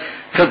السبي؟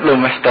 فضلوا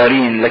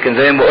محتارين. لكن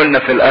زي ما قلنا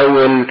في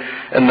الاول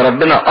ان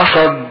ربنا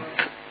قصد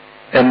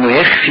انه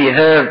يخفي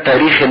هذا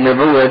تاريخ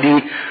النبوة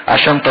دي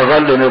عشان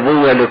تظل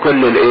نبوة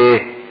لكل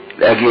الايه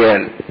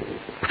الاجيال.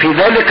 في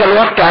ذلك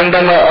الوقت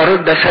عندما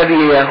ارد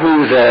سبي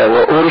يهوذا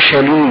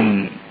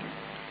واورشليم،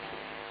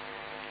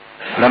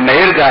 لما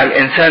يرجع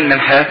الانسان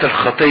من حياة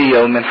الخطية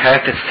ومن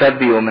حياة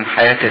السبي ومن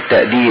حياة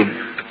التأديب،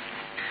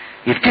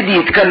 يبتدي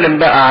يتكلم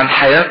بقى عن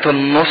حياة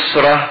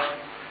النصرة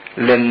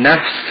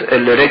للنفس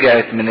اللي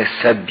رجعت من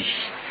السبي.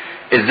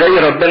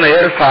 ازاي ربنا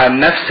يرفع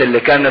النفس اللي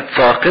كانت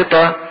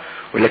ساقطة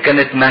واللي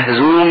كانت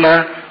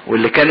مهزومة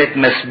واللي كانت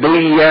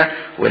مسبية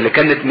واللي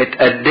كانت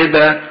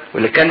متأدبة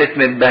واللي كانت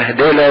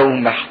متبهدلة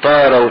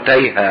ومحتارة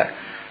وتايهة.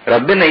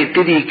 ربنا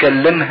يبتدي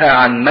يكلمها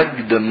عن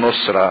مجد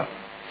النصرة.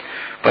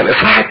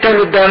 فالاصحاح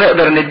الثالث ده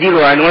نقدر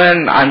نديله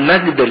عنوان عن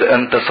مجد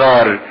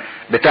الانتصار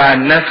بتاع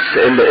النفس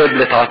اللي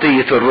قبلت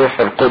عطية الروح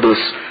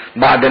القدس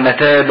بعد ما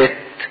تابت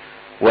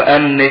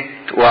وامنت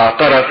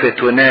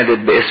واعترفت ونادت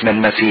باسم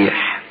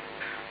المسيح.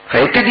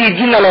 فيبتدي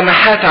يدينا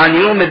لمحات عن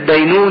يوم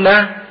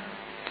الدينونة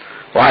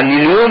وعن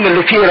اليوم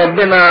اللي فيه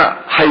ربنا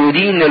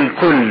هيدين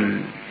الكل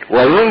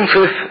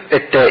وينصف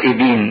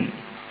التائبين.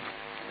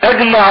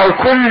 اجمع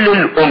كل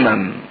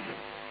الامم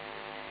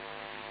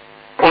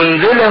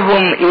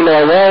انزلهم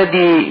الى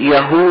وادي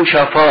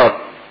يهوشافاط.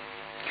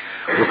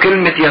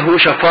 وكلمة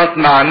يهوشافاط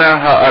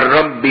معناها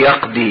الرب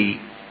يقضي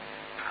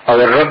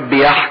او الرب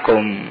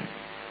يحكم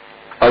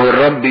او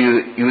الرب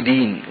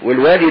يدين.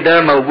 والوادي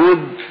ده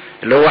موجود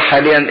اللي هو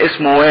حاليا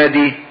اسمه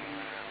وادي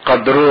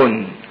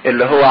قدرون،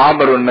 اللي هو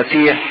عبره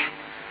المسيح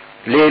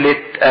ليلة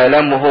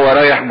آلامه وهو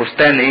رايح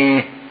بستان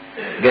ايه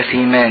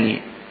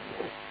جسيماني.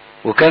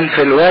 وكان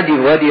في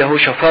وادي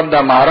يهوشافاط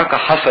ده معركة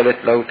حصلت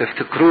لو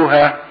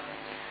تفتكروها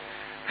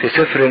في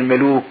سفر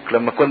الملوك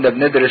لما كنا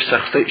بندرس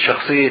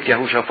شخصية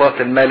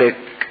يهوشافاط الملك،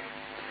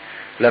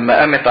 لما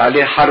قامت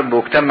عليه حرب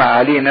واجتمع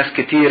عليه ناس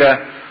كتيرة،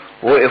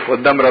 وقف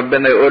قدام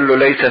ربنا يقول له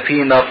ليس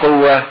فينا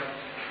قوة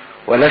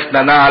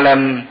ولسنا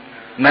نعلم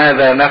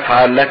ماذا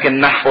نفعل لكن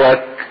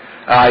نحوك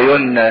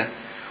أعيننا.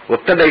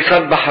 وابتدى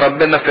يسبح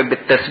ربنا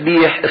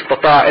بالتسبيح،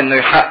 استطاع انه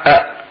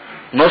يحقق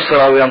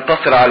نصرة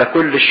وينتصر على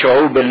كل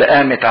الشعوب اللي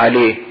قامت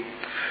عليه.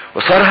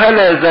 وصار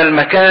هذا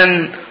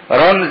المكان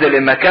رمز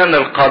لمكان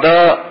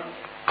القضاء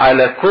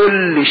على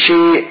كل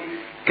شيء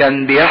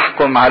كان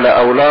بيحكم على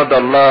اولاد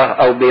الله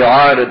او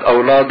بيعارض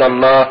اولاد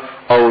الله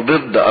او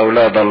ضد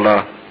اولاد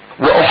الله.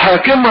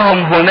 واحاكمهم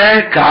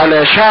هناك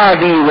على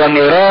شعبي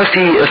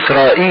وميراثي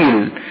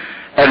اسرائيل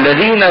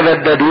الذين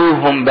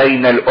بددوهم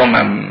بين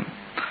الامم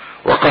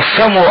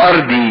وقسموا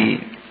ارضي.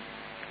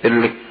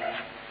 اللي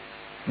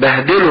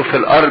بهدلوا في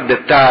الارض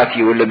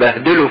بتاعتي واللي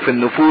بهدلوا في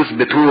النفوس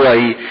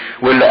بتوعي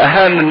واللي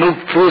اهان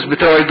النفوس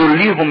بتوعي دول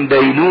ليهم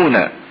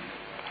دينونة.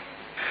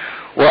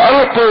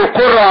 والقوا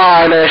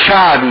قرعة على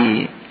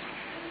شعبي،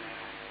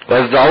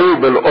 وزعوه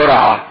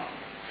بالقرعة.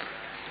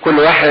 كل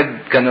واحد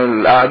كانوا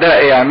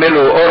الاعداء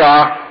يعملوا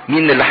قرعة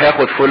مين اللي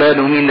هياخد فلان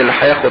ومين اللي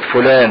هياخد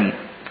فلان.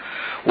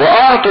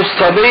 واعطوا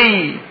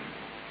الصبي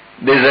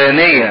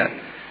بزانية،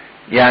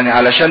 يعني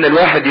علشان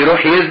الواحد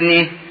يروح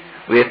يزني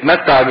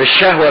ويتمتع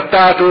بالشهوة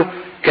بتاعته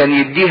كان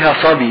يديها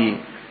صبي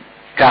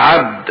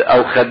كعبد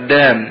او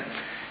خدام.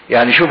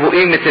 يعني شوفوا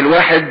قيمة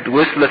الواحد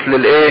وصلت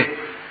للايه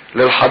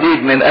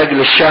للحضيض من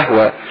اجل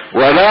الشهوة.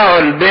 وباعوا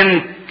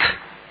البنت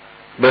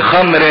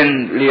بخمر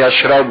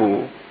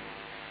ليشربوا،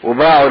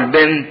 وباعوا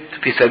البنت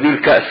في سبيل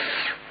كأس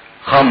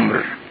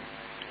خمر.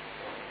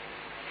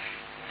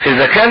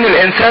 فاذا كان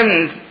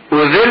الانسان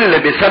اذل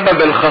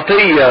بسبب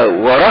الخطية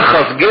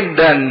ورخص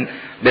جدا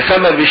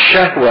بسبب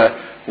الشهوة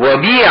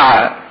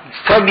وبيع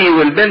الصبي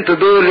والبنت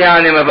دول،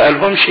 يعني ما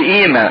بقالهمش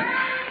قيمة،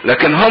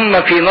 لكن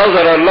هم في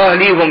نظر الله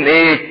ليهم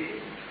ايه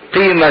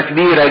قيمة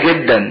كبيرة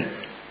جدا.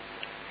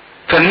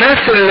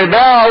 فالناس اللي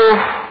باعوا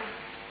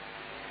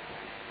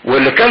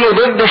واللي كانوا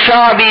ضد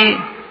شعبي،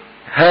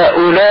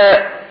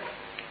 هؤلاء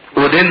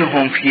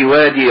أدينهم في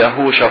وادي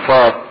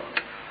يهوشافاط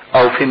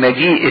او في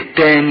مجيء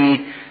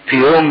التاني في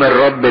يوم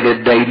الرب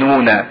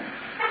للدينونة.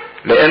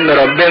 لان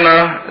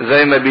ربنا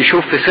زي ما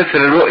بيشوف في سفر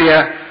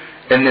الرؤيا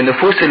ان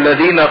نفوس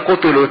الذين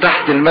قتلوا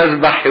تحت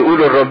المذبح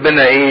يقولوا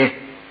لربنا ايه؟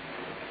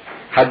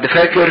 حد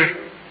فاكر؟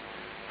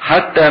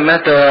 حتى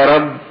متى يا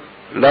رب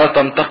لا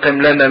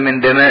تنتقم لنا من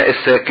دماء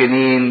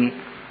الساكنين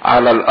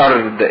على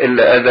الارض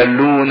الا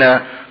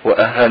اذلونا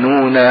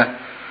واهانونا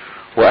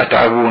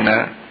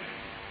واتعبونا.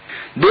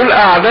 دول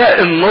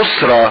اعداء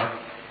النصرة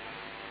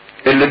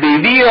اللي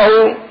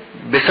بيبيعوا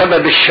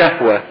بسبب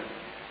الشهوة.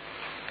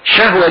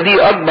 الشهوة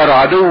دي اكبر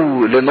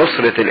عدو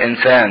لنصرة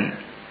الانسان.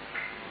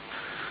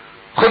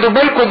 خدوا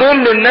بالكم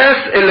دول الناس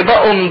اللي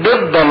بقوا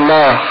ضد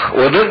الله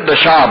وضد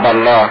شعب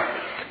الله.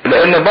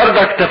 لان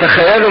برضك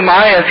تتخيلوا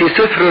معايا في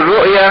سفر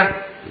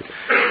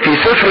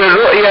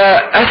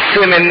الرؤيا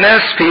قسم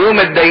الناس في يوم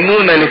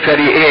الدينونة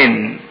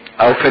لفريقين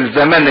او في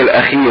الزمن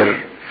الاخير.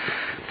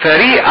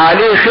 فريق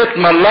عليه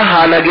ختم الله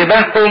على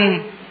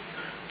جباههم،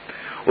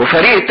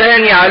 وفريق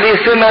تاني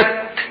عليه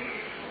سمة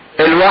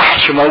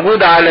الوحش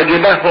موجودة على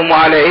جباههم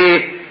وعلى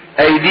ايه؟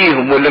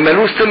 ايديهم. واللي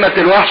ملوش سمة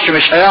الوحش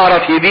مش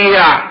هيعرف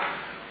يبيع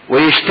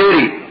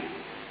ويشتري.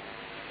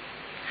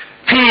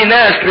 في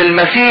ناس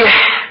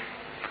للمسيح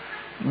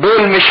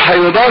دول مش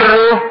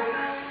هيضروا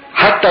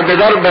حتى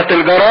بضربة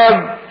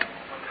الجراد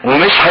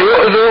ومش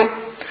هيؤذوا،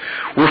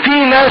 وفي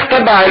ناس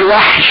تبع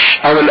الوحش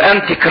او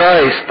الانتي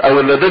كرايست او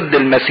اللي ضد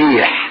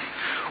المسيح،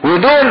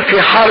 ودول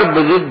في حرب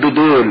ضد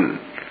دول.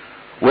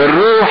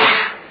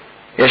 والروح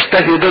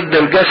يشتهي ضد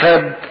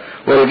الجسد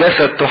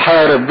والجسد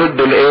تحارب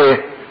ضد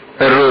الايه؟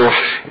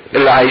 الروح.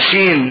 اللي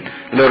عايشين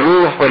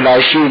للروح واللي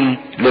عايشين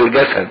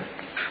للجسد.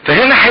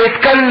 فهنا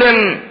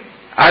هيتكلم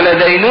على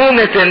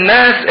دينونة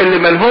الناس اللي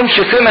ملهمش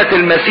سمة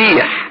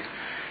المسيح،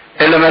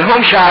 اللي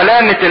ملهمش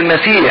علامة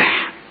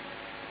المسيح.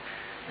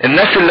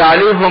 الناس اللي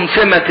عليهم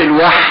سمة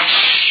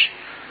الوحش،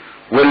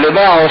 واللي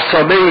باعوا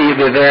الصبي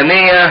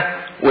بذانية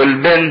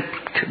والبنت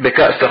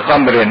بكأس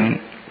خمر.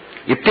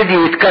 يبتدي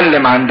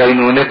يتكلم عن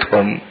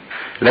دينونتهم.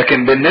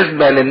 لكن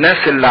بالنسبة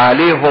للناس اللي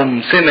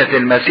عليهم سمة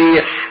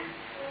المسيح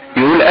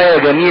يقول آية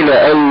جميلة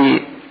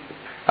قوي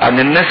عن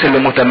الناس اللي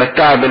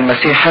متمتعة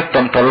بالمسيح، حتى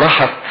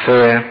مطلعها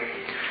في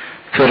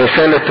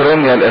رسالة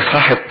روميا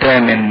الإصحاح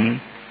 8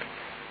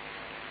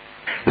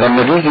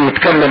 لما بيجي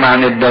يتكلم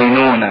عن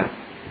الدينونة.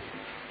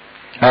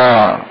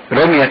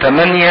 روميا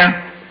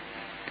 8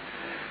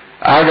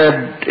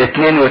 عدد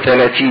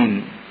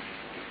 32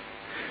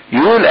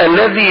 يقول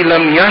الذي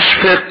لم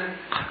يشفق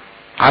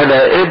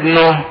على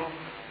ابنه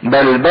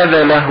بل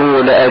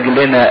بذله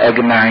لأجلنا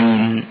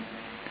أجمعين.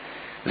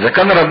 إذا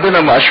كان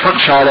ربنا ما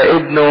أشفقش على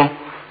ابنه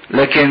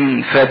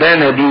لكن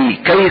فدانا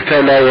بيه، كيف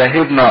لا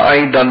يهبنا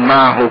أيضا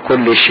معه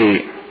كل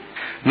شيء؟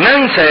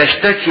 من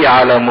سيشتكي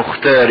على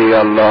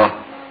مختاري الله؟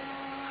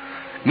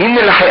 مين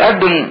اللي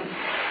هيقدم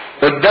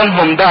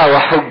قدامهم دعوة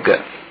حجة؟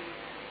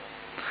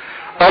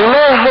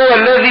 الله هو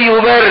الذي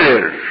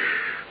يبرر.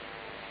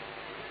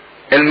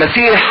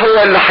 المسيح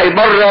هو اللي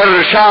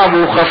هيبرر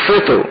شعبه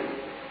وخاصته.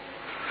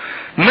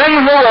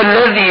 من هو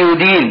الذي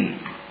يدين؟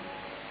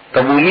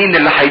 طب ومين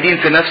اللي هيدين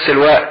في نفس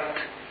الوقت؟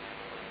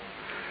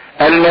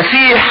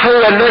 المسيح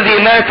هو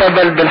الذي مات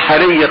بل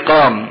بالحري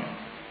قام.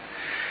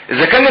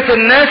 اذا كانت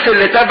الناس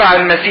اللي تبع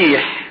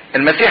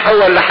المسيح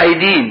هو اللي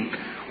هيدين،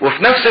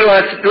 وفي نفس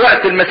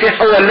الوقت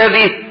المسيح هو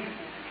الذي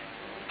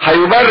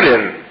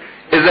هيبرر.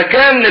 اذا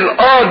كان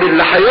القاضي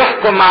اللي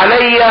هيحكم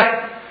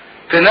عليا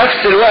في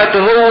نفس الوقت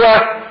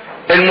هو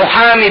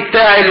المحامي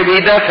بتاعي اللي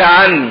بيدافع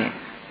عني،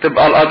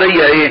 تبقى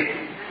القضية ايه؟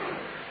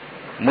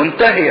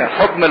 منتهية.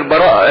 حكم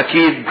البراءة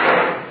اكيد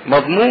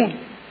مضمون.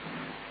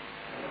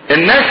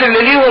 الناس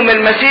اللي ليهم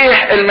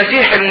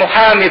المسيح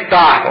المحامي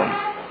بتاعهم،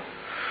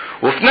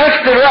 وفي نفس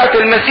الوقت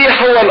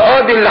المسيح هو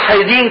القاضي اللي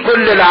هيدين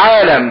كل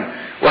العالم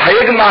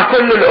وهيجمع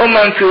كل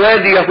الامم في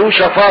وادي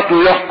يهوشافاط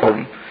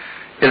ويحكم.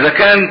 اذا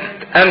كان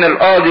انا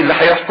القاضي اللي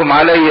هيحكم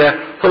عليا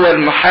هو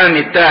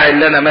المحامي بتاعي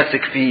اللي انا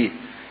ماسك فيه،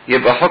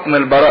 يبقى حكم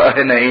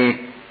البراءة هنا ايه؟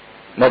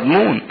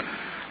 مضمون.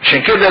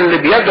 عشان كده اللي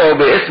بيدعو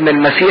باسم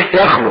المسيح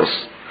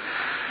يخلص.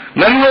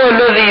 من هو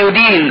الذي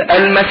يدين؟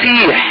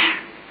 المسيح.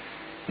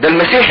 ده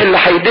المسيح اللي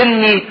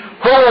هيدني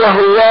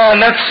هو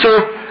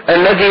نفسه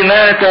الذي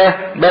مات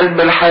بل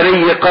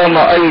بالحري قام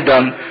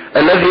ايضا،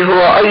 الذي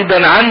هو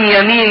ايضا عن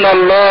يمين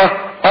الله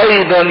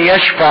ايضا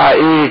يشفع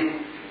ايه؟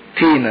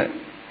 فينا.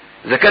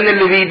 اذا كان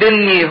اللي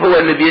بيدني هو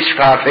اللي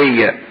بيشفع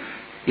فيا،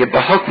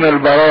 يبقى حكم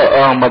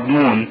البراءة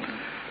مضمون.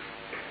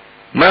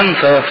 من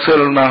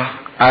سيفصلنا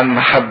عن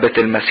محبة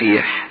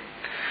المسيح؟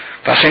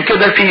 فعشان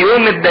كده في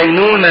يوم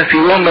الدينونة، في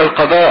يوم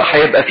القضاء،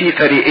 هيبقى فيه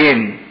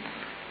فريقين: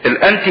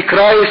 الانتي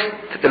كرايست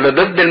اللي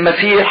ضد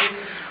المسيح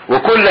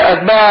وكل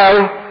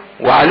اتباعه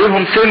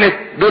وعليهم سمة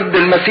ضد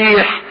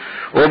المسيح،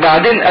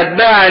 وبعدين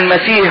اتباع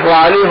المسيح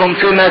وعليهم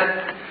سمة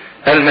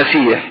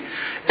المسيح.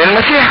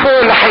 المسيح هو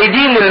اللي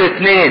هيدين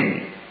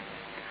الاثنين،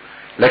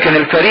 لكن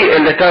الفريق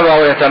اللي تبعه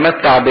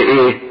يتمتع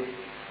بايه؟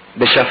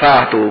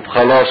 بشفاعته،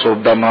 بخلاصه،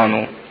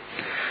 بضمانه.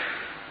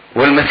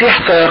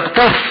 والمسيح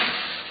سيقتص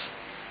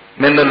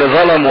من اللي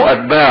ظلموا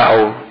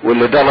اتباعه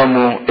واللي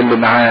ظلموا اللي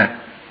معاه.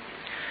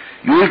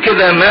 يقول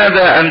كده: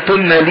 ماذا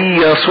انتن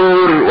لي يا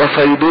صور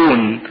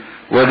وصيدون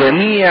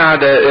وجميع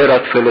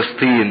دائرة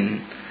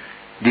فلسطين.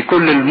 دي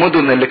كل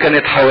المدن اللي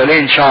كانت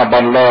حوالين شعب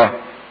الله.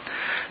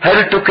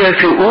 هل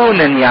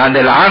تكافئونني عن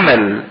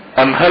العمل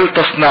ام هل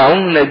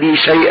تصنعون بي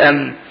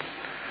شيئا؟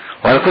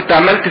 وانا كنت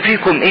عملت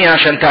فيكم ايه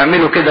عشان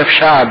تعملوا كده في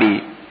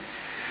شعبي؟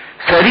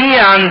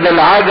 سريعا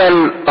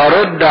بالعجل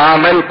ارد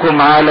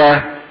عملكم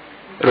على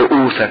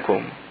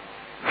رؤوسكم.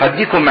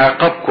 هديكم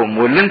عقابكم،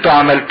 واللي انتوا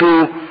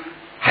عملتوه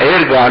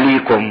هيرجع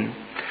ليكم.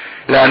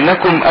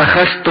 لانكم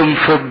اخذتم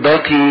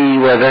فضتي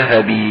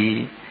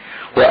وذهبي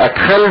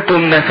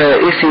وادخلتم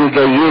نفائسي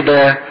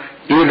الجيدة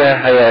الى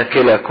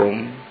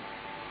هياكلكم.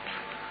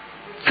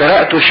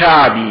 سرقتوا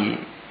شعبي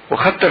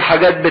وخدتوا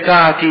الحاجات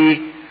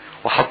بتاعتي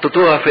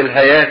وحطيتوها في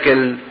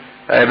الهياكل،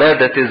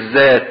 عبادة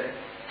الذات.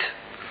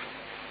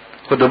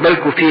 خدوا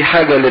بالكم، في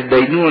حاجة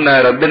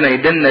للدينونة ربنا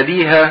يدنا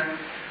بيها.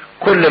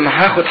 كل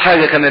ما هاخد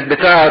حاجة كانت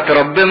بتاعة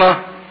ربنا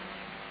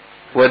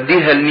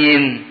وديها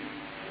لمين؟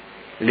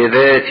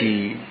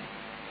 لذاتي.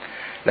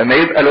 لما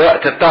يبقى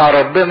الوقت بتاع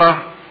ربنا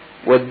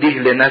وديه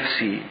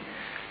لنفسي.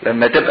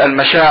 لما تبقى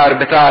المشاعر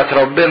بتاعة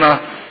ربنا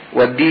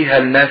وديها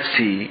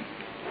لنفسي.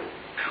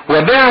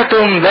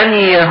 وبعتم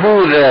بني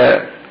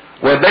يهوذا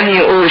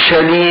وبني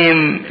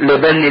اورشليم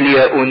لبني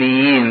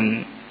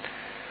الياونيين.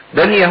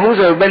 بني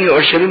يهوذا وبني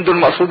اورشليم دول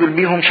مقصود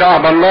بيهم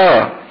شعب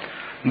الله.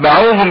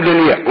 باعوهم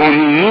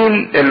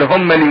للياونيين اللي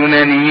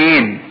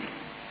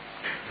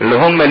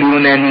هم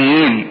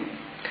اليونانيين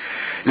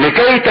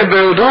لكي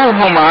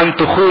تبعدوهم عن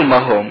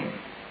تخومهم.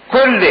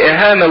 كل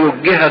اهانة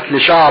وجهت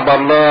لشعب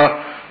الله،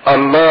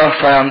 الله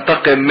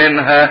سينتقم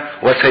منها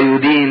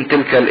وسيدين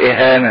تلك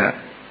الاهانة.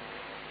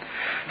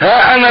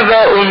 ها انا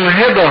ذا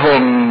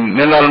انهضهم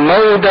من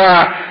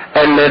الموضع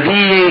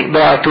الذي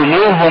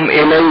بعتموهم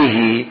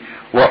اليه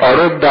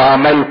وارد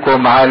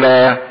عملكم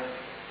على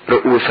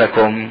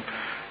رؤوسكم.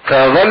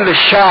 فيظل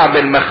الشعب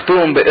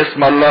المختوم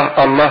باسم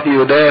الله، الله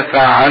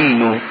يدافع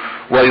عنه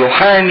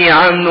ويحامي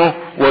عنه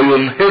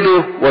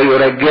وينهضه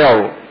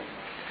ويرجعه.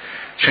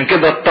 عشان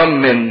كده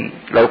اطمن،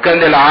 لو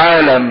كان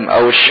العالم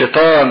او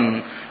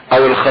الشيطان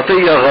او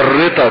الخطية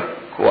غرتك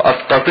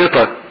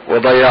واسقطتك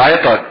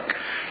وضيعتك،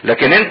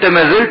 لكن انت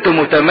ما زلت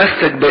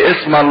متمسك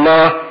باسم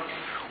الله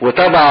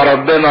وتبع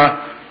ربنا،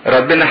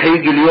 ربنا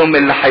هيجي اليوم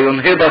اللي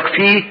هينهضك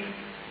فيه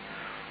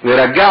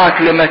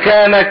ويرجعك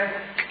لمكانك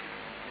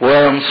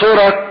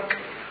وينصرك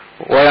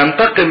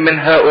وينتقم من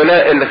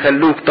هؤلاء اللي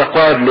خلوك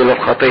تقاد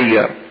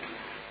للخطية.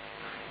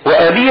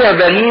 وأبيع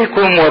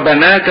بنيكم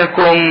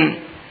وبناتكم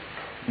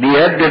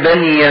بيد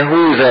بني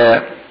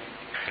يهوذا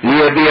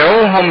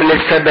ليبيعوهم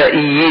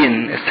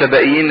للسبائيين.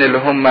 السبائيين اللي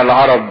هم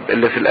العرب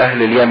اللي في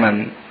الأهل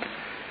اليمن.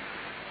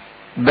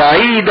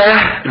 بعيدة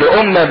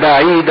لأمة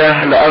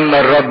بعيدة لأن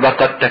الرب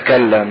قد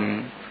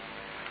تكلم.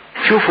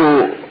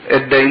 شوفوا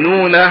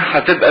الدينونة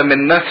هتبقى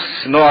من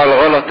نفس نوع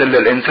الغلط اللي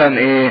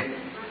الإنسان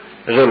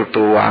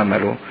غلطه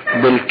وعمله.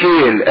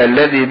 بالكيل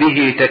الذي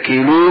به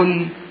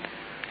تكيلون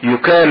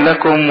يكال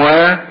لكم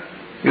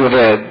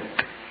ويذاد.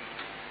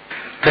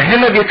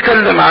 فهنا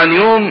بيتكلم عن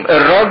يوم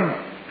الرب.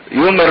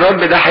 يوم الرب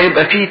ده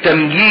هيبقى فيه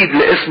تمجيد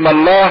لاسم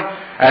الله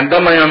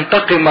عندما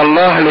ينتقم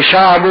الله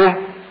لشعبه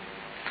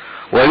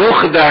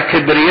ويخدع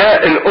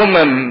كبرياء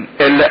الامم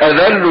اللي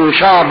اذلوا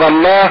شعب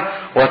الله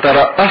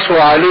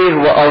وترأسوا عليه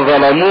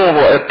واظلموه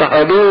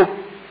واضطهدوه.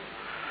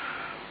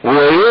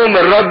 ويوم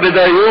الرب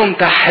ده يوم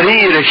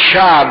تحرير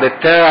الشعب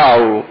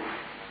بتاعه،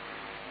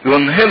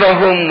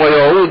 ينهضهم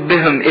ويعود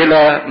بهم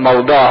الى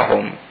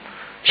موضعهم.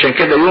 عشان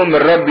كده يوم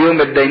الرب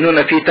يوم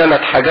الدينونة فيه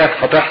 3 حاجات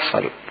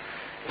هتحصل.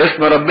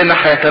 اسم ربنا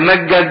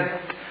هيتمجد،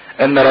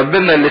 ان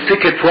ربنا اللي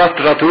سكت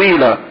فترة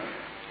طويلة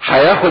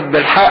هياخد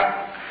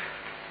بالحق،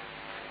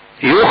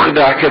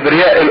 يخدع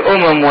كبرياء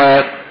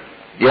الامم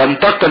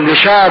وينتقم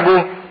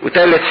لشعبه.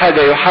 وثالث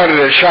حاجة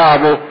يحرر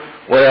شعبه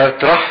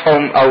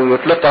ويطرحهم او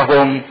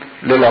يطلقهم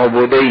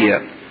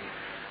للعبودية.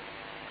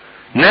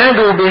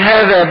 نادوا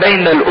بهذا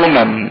بين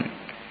الامم.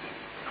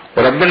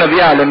 وربنا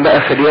بيعلم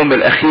بقى في اليوم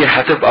الاخير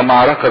هتبقى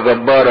معركة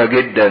جبارة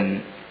جدا.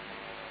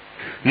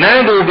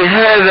 نادوا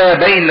بهذا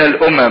بين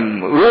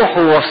الامم.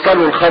 روحوا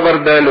وصلوا الخبر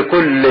ده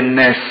لكل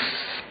الناس.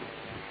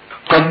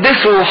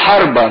 قدسوا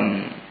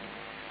حربا.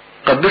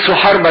 قدسوا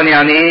حربا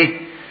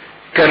يعني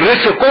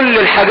كرسوا كل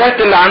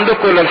الحاجات اللي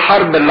عندكم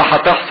للحرب اللي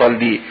هتحصل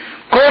دي.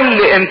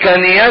 كل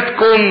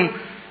امكانياتكم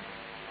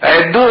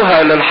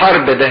عدوها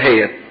للحرب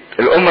دهيت.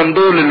 الامم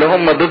دول اللي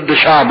هم ضد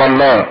شعب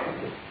الله.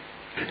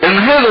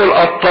 انهضوا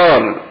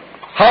الابطال.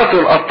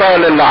 هاتوا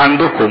الابطال اللي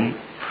عندكم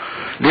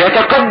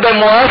ليتقدم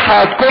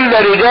ويصعد كل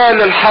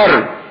رجال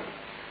الحرب.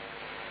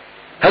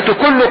 هاتوا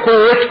كل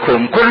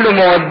قوتكم، كل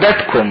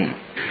مودتكم.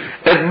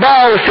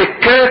 اتبعوا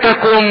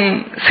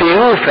سكاتكم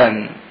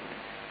سيوفا.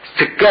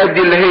 السكات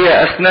دي اللي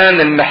هي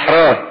اسنان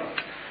المحرات،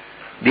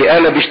 دي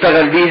آلة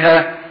بيشتغل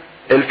بيها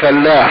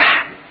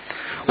الفلاح.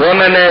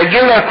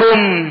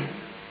 ومناجلكم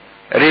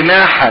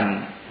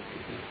رماحا.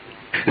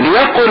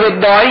 ليقل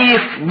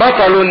الضعيف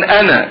بطل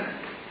انا،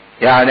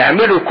 يعني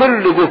اعملوا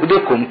كل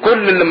جهدكم،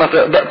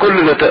 كل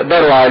اللي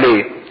تقدروا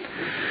عليه،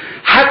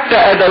 حتى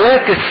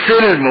ادوات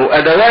السلم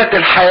وادوات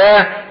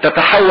الحياة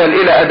تتحول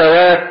الى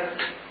ادوات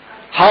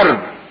حرب،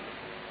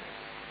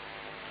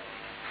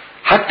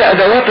 حتى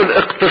ادوات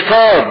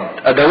الاقتصاد،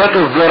 ادوات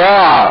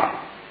الزراعة،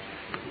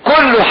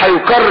 كله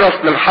هيكرس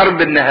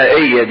للحرب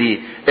النهائية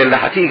دي اللي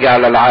هتيجي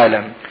على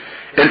العالم.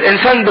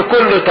 الانسان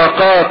بكل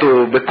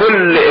طاقاته،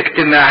 بكل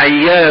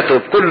اجتماعياته،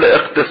 بكل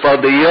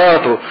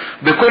اقتصادياته،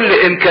 بكل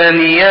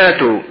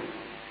امكانياته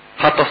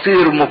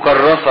هتصير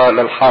مكرسة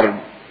للحرب.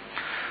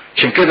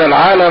 عشان كده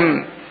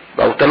العالم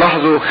لو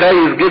تلاحظوا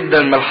خايف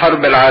جدا من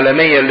الحرب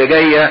العالمية اللي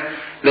جاية،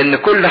 لان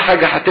كل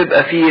حاجة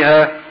هتبقى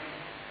فيها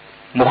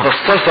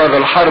مخصصة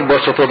للحرب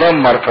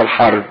وستدمر في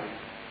الحرب.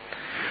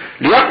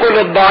 ليقل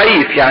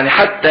الضعيف، يعني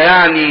حتى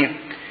يعني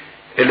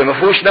اللي ما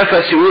فيهوش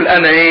نفس يقول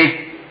انا ايه؟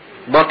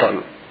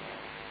 بطل.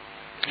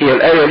 هي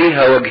الآية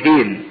ليها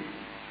وجهين.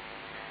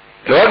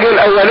 الوجه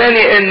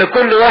الاولاني ان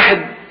كل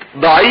واحد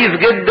ضعيف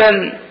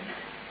جدا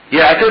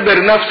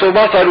يعتبر نفسه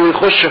بطل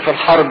ويخش في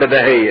الحرب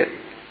دهية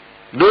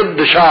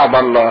ضد شعب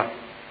الله.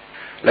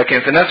 لكن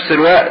في نفس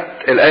الوقت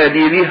الآية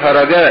دي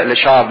ليها رجاء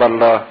لشعب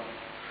الله،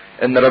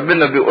 ان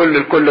ربنا بيقول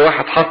لكل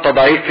واحد حتى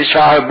ضعيف في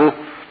شعبه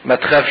ما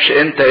تخافش،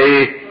 انت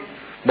ايه؟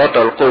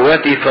 بطل.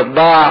 قوتي في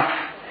الضعف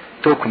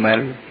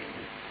تكمل.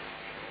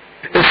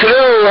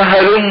 اسرعوا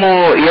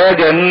وهلموا يا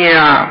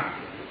جميع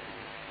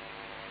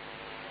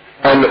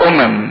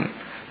الامم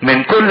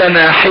من كل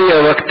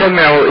ناحية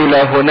واجتمعوا الى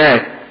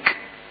هناك.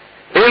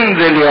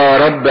 انزل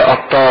يا رب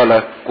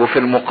ابطالك. وفي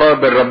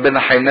المقابل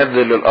ربنا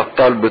هينزل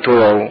الابطال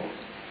بتوعه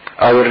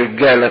او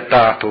الرجالة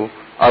بتاعته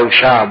او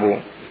شعبه.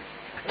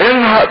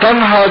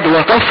 تنهض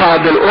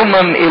وتصعد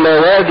الامم الى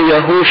وادي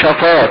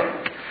يهوشافاط،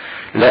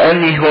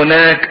 لاني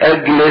هناك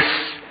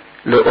اجلس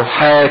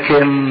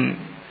لاحاكم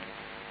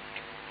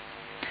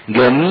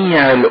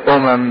جميع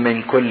الامم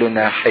من كل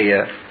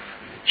ناحية.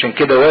 عشان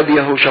كده وادي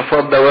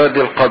يهوشافاط ده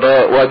وادي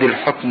القضاء، وادي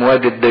الحكم،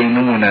 وادي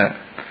الدينونة.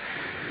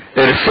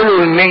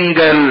 ارسلوا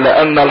المنجل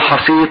لان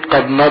الحصيد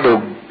قد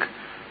نضج،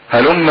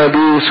 هلم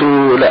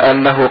دوسوا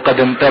لانه قد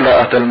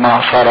امتلأت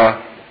المعصرة.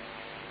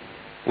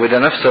 وده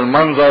نفس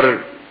المنظر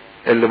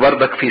اللي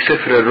بردك في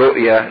سفر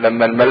الرؤيا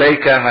لما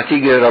الملائكة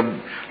هتيجي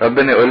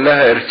ربنا يقول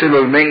لها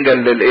ارسلوا المنجل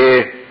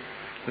للايه؟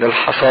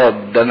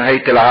 للحصاد. ده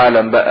نهاية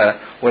العالم بقى،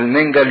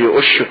 والمنجل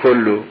يقش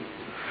كله.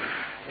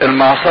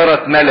 المعصرة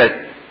اتملت،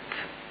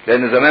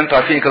 لان زمان انتوا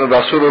عارفين كانوا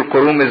بيعصروا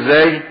الكروم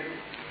ازاي؟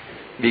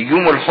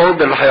 بيجيبوا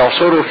الحوض اللي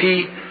هيعصروا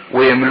فيه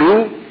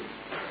ويملوه،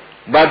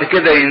 بعد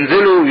كده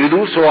ينزلوا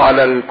يدوسوا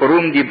على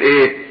الكروم دي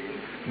بايه؟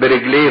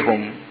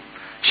 برجليهم.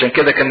 عشان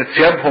كده كانت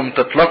ثيابهم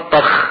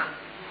تتلطخ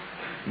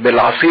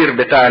بالعصير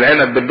بتاع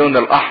العنب باللون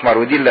الاحمر.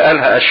 ودي اللي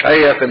قالها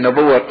اشعياء في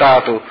النبوة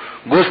بتاعته: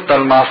 جثة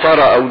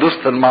المعصرة او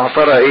دوست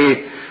المعصرة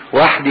ايه؟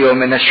 وحدي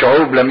ومن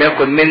الشعوب لم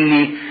يكن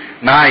مني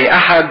معي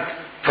احد،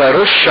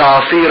 فرش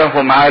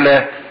عصيرهم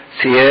على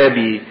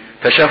ثيابي.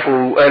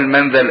 فشافوا قال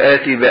من ذا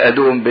الاتي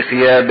بأدوم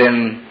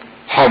بثياب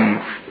حمر.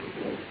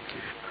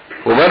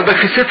 وبرضك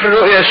في سفر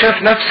الرؤيا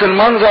شاف نفس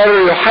المنظر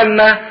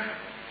يوحنا،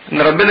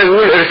 ان ربنا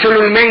بيقول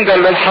ارسلوا المنجل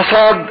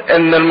للحصاد،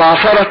 ان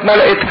المعصرة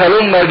اتملأت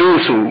هلم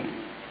دوسوا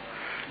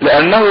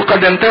لانه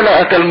قد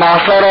امتلأت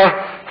المعصرة،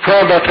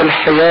 فاضت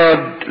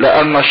الحياد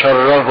لان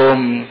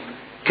شرهم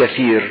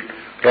كثير.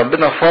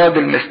 ربنا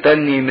فاضل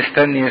مستني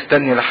مستني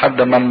مستني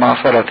لحد ما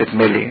المعصرة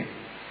تتملي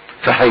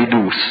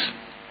فهيدوس.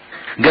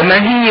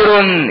 جماهير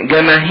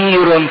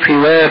جماهير في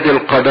وادي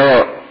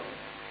القضاء،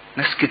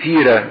 ناس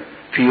كتيرة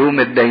في يوم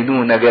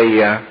الدينونة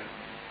جاية،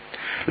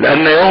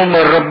 لان يوم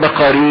الرب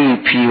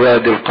قريب في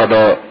وادي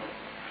القضاء.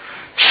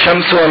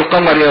 الشمس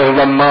والقمر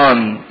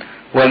يظلمان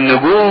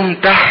والنجوم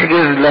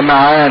تحجز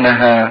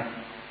لمعانها،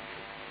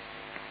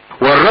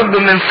 والرب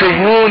من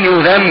صهيون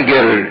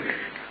يذمجر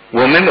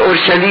ومن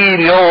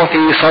اورشليم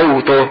يعطي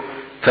صوته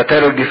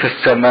فترجف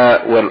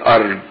السماء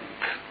والارض.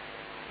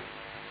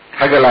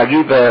 حاجة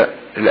العجيبة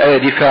الآية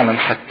دي فعلا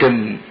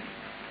هتتم،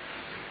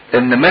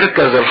 ان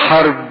مركز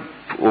الحرب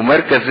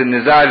ومركز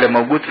النزاع اللي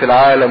موجود في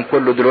العالم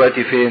كله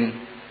دلوقتي فين؟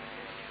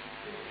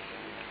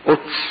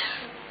 قدس،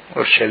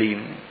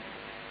 اورشليم.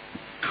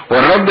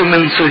 والرب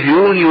من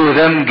صهيون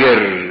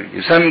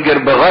يزمجر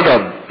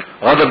بغضب،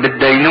 غضب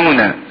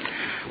الدينونة،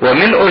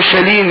 ومن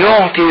اورشليم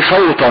يعطي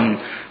صوتا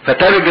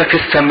فترجف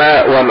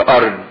السماء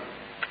والارض.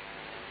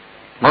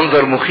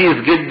 منظر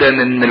مخيف جدا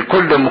ان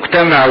الكل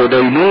مجتمع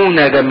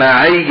ودينونة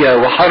جماعية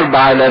وحرب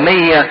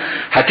عالمية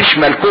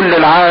هتشمل كل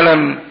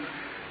العالم،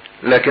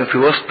 لكن في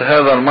وسط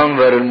هذا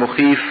المنظر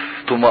المخيف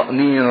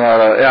طمأنينة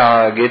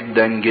رائعة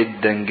جدا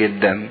جدا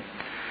جدا.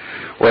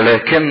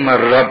 ولكن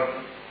الرب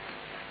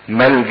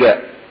ملجأ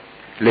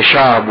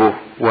لشعبه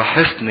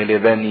وحصن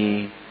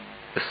لبني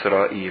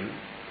اسرائيل.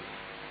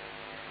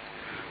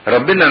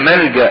 ربنا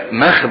ملجأ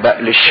مخبأ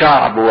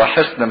للشعب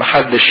وحصن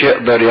محدش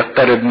يقدر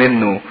يقترب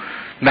منه،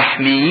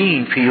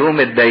 محميين في يوم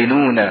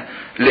الدينونة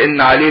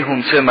لان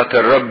عليهم سمة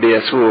الرب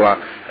يسوع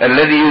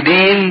الذي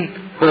يدين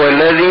هو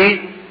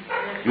الذي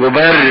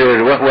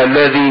يبرر وهو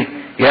الذي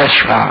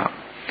يشفع.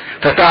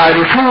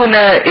 فتعرفون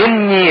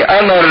اني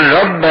انا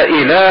الرب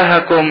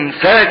الهكم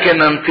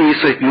ساكنا في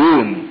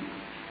صهيون،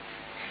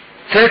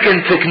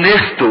 ساكن في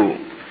كنيسته،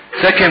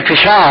 ساكن في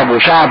شعبه،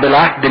 شعب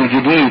العهد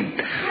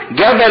الجديد،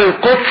 جبل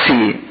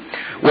قدسي،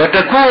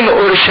 وتكون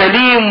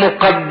اورشليم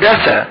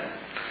مقدسة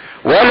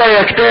ولا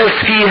يجتاز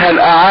فيها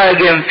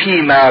الاعاجم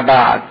فيما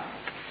بعد.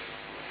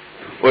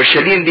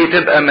 اورشليم دي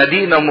تبقى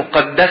مدينة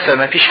مقدسة،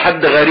 مفيش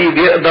حد غريب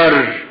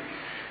يقدر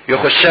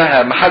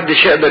يخشها،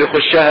 محدش يقدر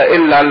يخشها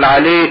الا اللي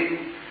عليه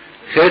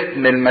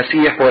ختم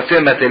المسيح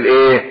وسمة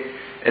الايه؟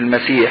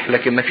 المسيح.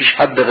 لكن مفيش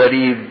حد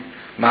غريب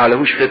ما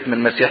عليهوش ختم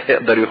المسيح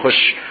يقدر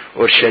يخش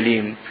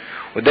اورشليم.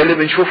 وده اللي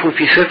بنشوفه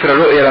في سفر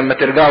الرؤيا لما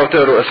ترجعوا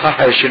تقروا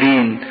اصحاح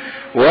 20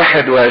 و21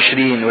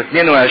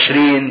 و22،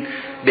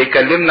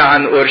 بيكلمنا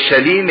عن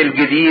اورشليم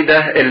الجديدة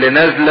اللي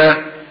نازلة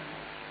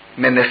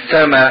من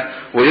السماء،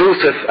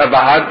 ويوصف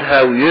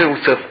ابعادها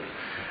ويوصف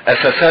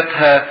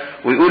اساساتها،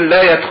 ويقول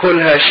لا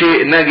يدخلها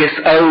شيء نجس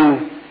او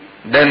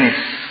دنس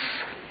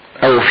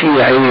او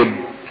فيه عيب.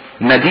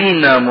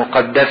 مدينة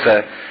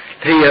مقدسة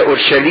هي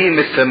اورشليم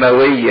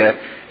السماوية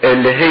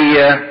اللي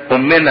هي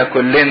امنا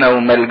كلنا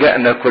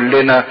وملجأنا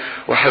كلنا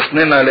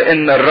وحصننا،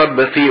 لان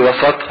الرب في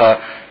وسطها.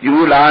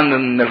 يقول عن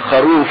ان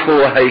الخروف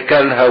هو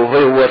هيكلها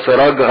وهو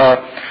سراجها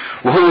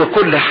وهو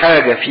كل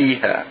حاجة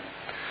فيها.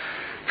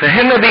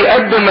 فهنا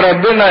بيقدم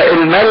ربنا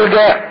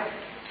الملجأ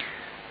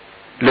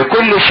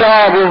لكل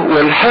شعبه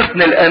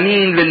والحصن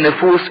الامين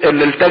للنفوس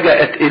اللي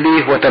التجأت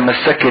اليه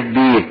وتمسكت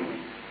بيه.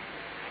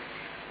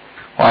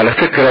 وعلى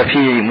فكرة في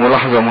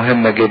ملاحظة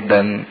مهمة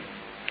جدا،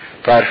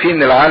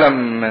 تعرفين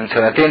العالم من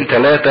 2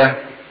 3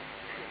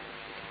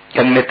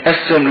 كان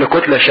متقسم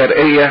لكتلة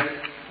شرقية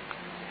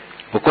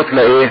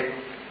وكتلة ايه؟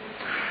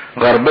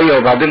 غربية،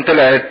 وبعدين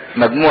طلعت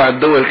مجموعة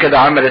دول كده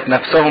عملت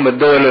نفسهم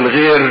الدول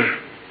الغير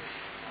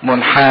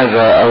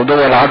منحازة او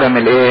دول عدم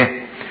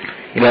الايه؟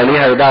 لا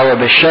ليها دعوة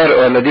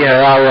بالشرق ولا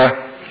ليها دعوة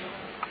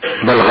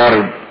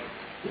بالغرب.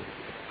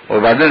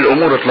 وبعدين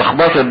الامور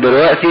اتلخبطت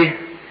دلوقتي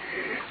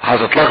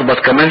وهتتلخبط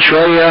كمان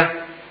شوية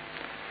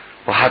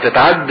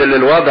وهتتعدل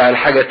الوضع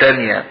لحاجة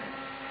تانية.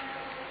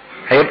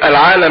 هيبقى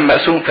العالم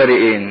مقسوم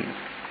فريقين،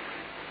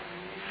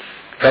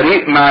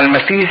 فريق مع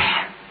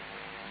المسيح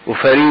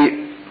وفريق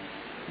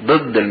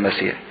ضد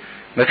المسيح.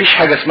 مفيش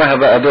حاجة اسمها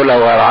بقى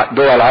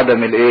دول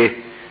عدم الايه؟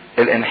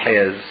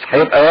 الانحياز.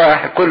 هيبقى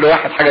كل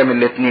واحد حاجة من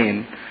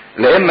الاتنين،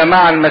 لا اما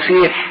مع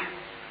المسيح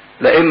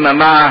لا اما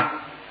مع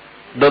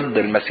ضد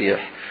المسيح.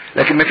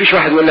 لكن مفيش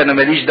واحد يقول انا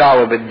ماليش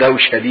دعوة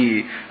بالدوشة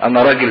دي،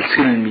 انا راجل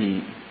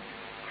سلمي.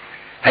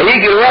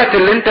 هيجي الوقت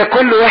اللي انت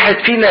كل واحد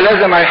فينا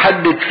لازم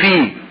هيحدد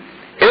فيه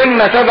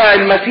اما تبع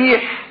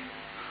المسيح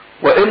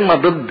واما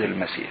ضد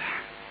المسيح.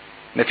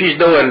 مفيش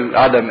دول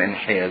عدم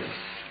انحياز،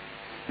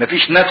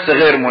 مفيش نفس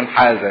غير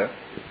منحازة.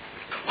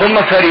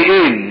 هما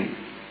فريقين،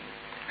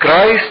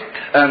 كرايست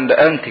اند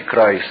انتي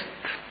كرايست.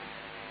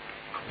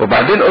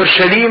 وبعدين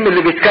اورشليم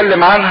اللي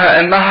بيتكلم عنها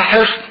انها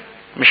حصن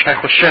مش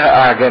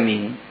هيخشها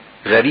اعجمي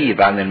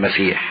غريب عن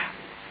المسيح.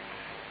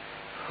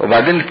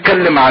 وبعدين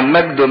نتكلم عن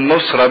مجد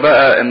النصرة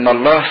بقى، ان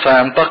الله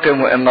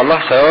سينتقم وان الله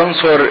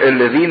سينصر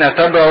الذين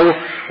تبعوا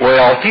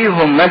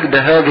ويعطيهم مجد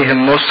هذه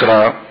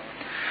النصرة.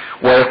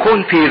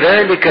 ويكون في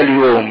ذلك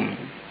اليوم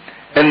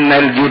ان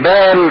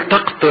الجبال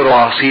تقطر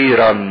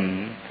عصيرا.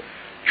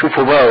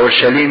 شوفوا بقى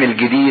اورشليم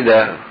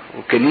الجديدة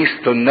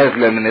وكنيسته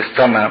النازلة من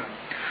السماء،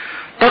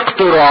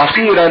 تقطر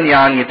عصيرا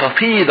يعني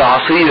تفيض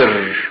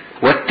عصير،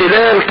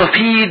 والتلال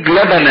تفيض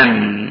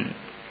لبنا،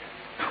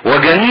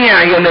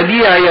 وجميع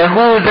ينابيع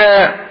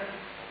يهوذا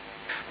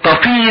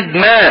تفيض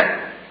ماء،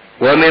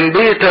 ومن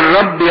بيت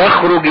الرب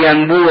يخرج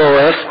ينبوع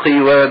ويسقي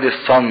وادي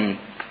الصمت.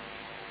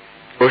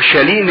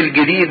 اورشليم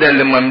الجديدة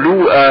اللي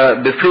مملوءة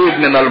بفيض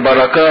من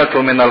البركات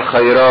ومن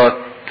الخيرات.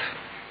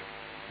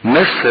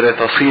 مصر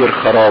تصير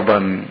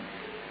خرابا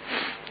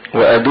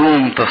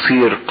وادوم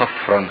تصير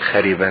قفرا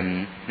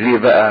خربا. ليه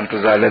بقى انتوا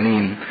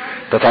زعلانين؟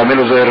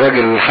 تعملوا زي الراجل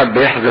اللي حب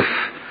يحذف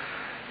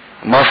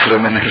مصر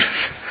من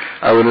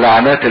او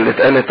اللعنات اللي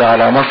اتقالت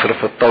على مصر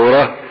في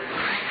التوراة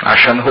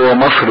عشان هو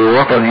مصري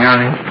ووطن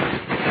يعني.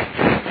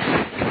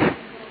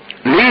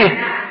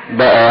 ليه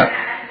بقى؟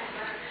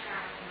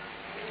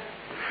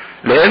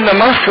 لان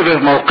مصر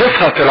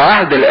موقفها في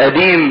العهد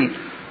القديم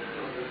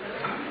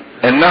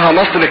انها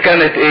مصر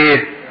كانت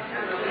ايه؟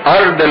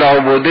 ارض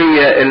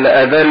العبودية اللي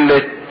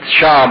اذلت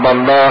شعب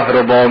الله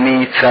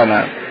 400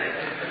 سنة.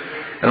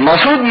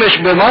 المقصود مش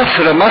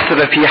بمصر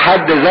مصر في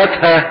حد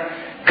ذاتها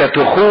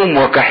كتخوم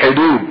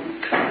وكحدود،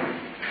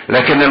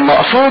 لكن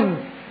المقصود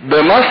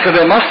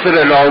بمصر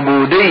مصر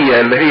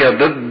العبودية اللي هي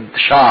ضد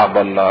شعب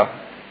الله.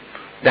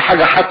 دي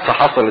حاجة حادثة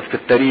حصلت في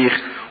التاريخ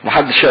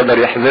ومحدش يقدر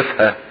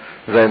يحذفها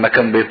زي ما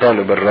كان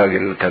بيطالب الراجل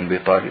اللي كان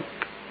بيطالب.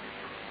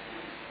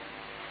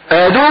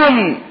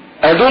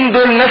 ادوم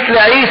دول نسل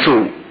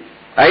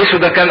عيسو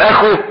ده كان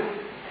اخو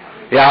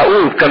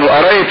يعقوب، كانوا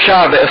قرايب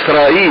شعب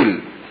اسرائيل.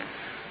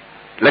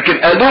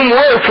 لكن ادوم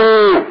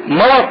وقفوا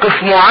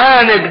موقف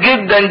معاند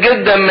جدا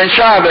جدا من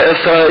شعب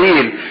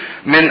اسرائيل،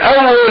 من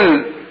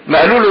اول ما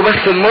قالوا له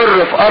بس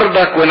نمر في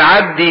ارضك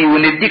ونعدي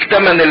ونديك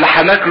تمن اللي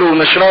هناكله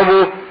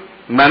ونشربه.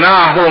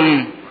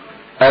 منعهم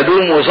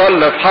ادوم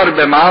وظل في حرب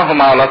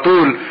معاهم على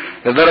طول،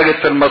 لدرجة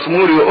في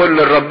المزمور يقول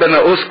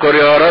لربنا اذكر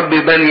يا رب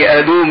بني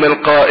ادوم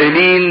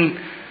القائلين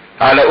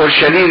على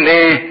اورشليم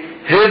ايه؟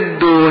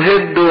 هدوا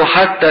هدوا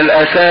حتى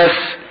الاساس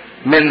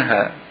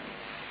منها.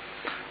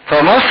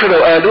 فمصر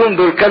وادوم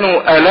دول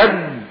كانوا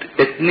ألد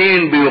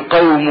اتنين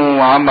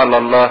بيقاوموا عمل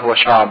الله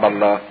وشعب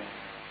الله.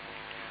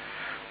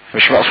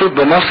 مش مقصود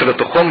بمصر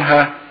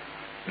تقومها،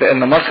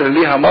 لان مصر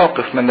ليها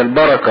موقف من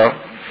البركة،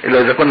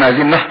 الا اذا كنا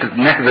عايزين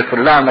نحذف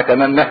اللعنة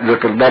كمان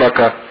نحذف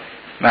البركة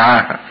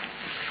معاها.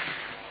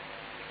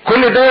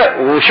 كل ده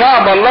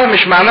وشعب الله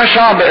مش معناه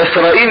شعب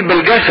اسرائيل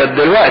بالجسد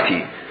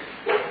دلوقتي،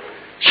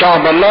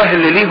 شعب الله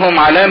اللي ليهم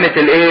علامة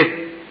الايه؟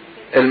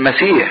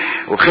 المسيح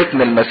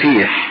وختم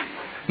المسيح.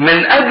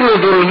 من اجل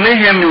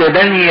ظلمهم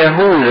لبني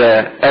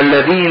يهوذا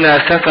الذين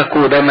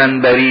سفكوا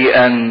دما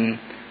بريئا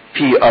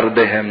في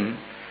ارضهم.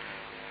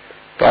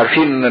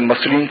 عارفين ان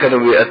المصريين كانوا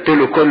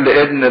بيقتلوا كل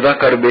ابن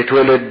ذكر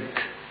بيتولد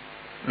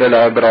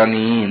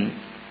للعبرانيين،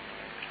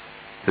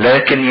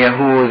 لكن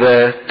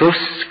يهوذا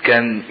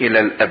تسكن الى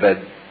الابد.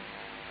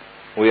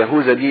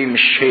 ويهوذا دي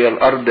مش هي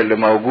الارض اللي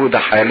موجودة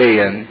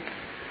حاليا،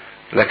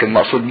 لكن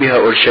مقصود بها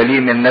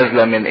اورشليم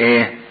النازلة من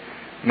ايه؟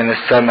 من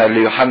السماء،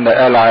 اللي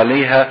يوحنا قال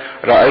عليها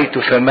رأيت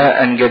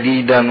سماء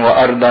جديدا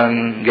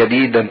وارضا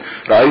جديدا،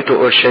 رأيت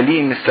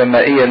اورشليم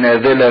السمائية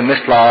نازلة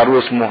مثل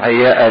عروس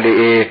مهيئة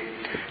لايه؟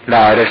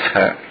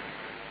 لعرسها.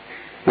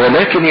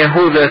 ولكن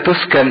يهوذا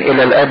تسكن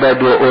الى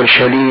الابد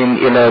واورشليم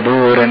الى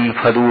دور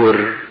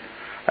فدور.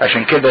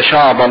 عشان كده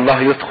شعب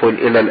الله يدخل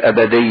الى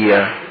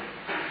الابدية،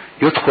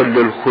 يدخل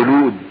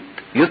للخلود،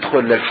 يدخل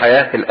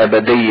للحياة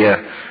الابدية،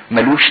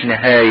 ملوش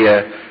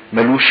نهاية،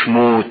 ملوش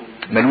موت،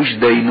 ملوش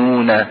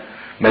دينونة،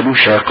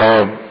 ملوش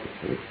عقاب.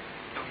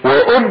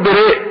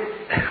 وأبرئ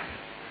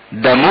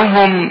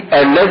دمهم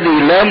الذي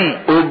لم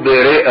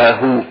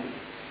أبرئه.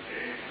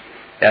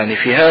 يعني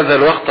في هذا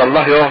الوقت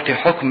الله يعطي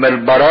حكم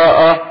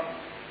البراءة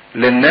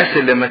للناس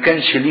اللي ما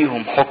كانش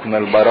ليهم حكم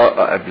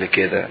البراءة قبل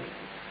كده،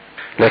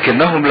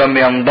 لكنهم لم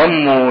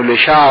ينضموا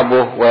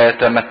لشعبه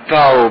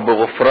ويتمتعوا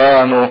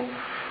بغفرانه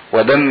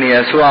ودم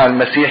يسوع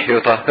المسيح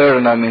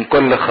يطهرنا من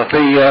كل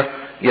خطية،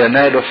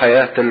 ينالوا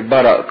حياة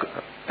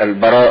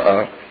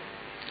البراءة.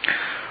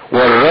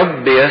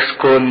 والرب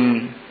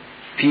يسكن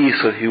في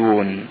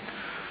صهيون.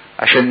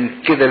 عشان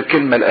كده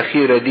الكلمة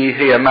الأخيرة دي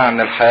هي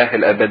معنى الحياة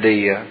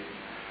الأبدية،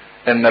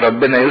 إن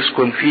ربنا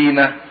يسكن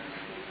فينا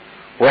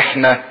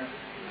وإحنا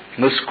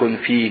نسكن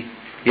فيه،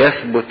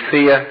 يثبت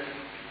فيا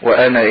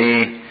وأنا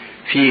إيه؟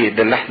 فيه.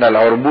 ده اللي إحنا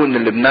العربون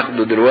اللي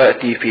بناخده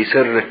دلوقتي في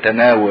سر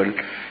التناول،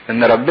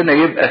 إن ربنا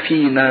يبقى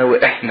فينا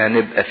وإحنا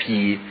نبقى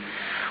فيه.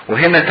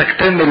 وهنا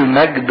تكتمل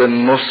مجد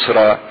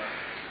النصرة،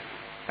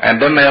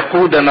 عندما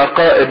يقودنا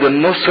قائد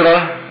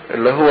النصرة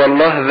اللي هو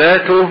الله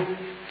ذاته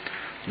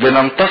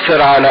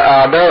لننتصر على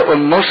اعداء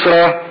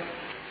النصرة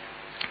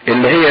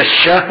اللي هي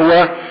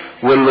الشهوة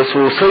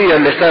واللصوصية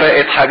اللي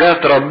سرقت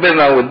حاجات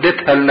ربنا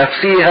وادتها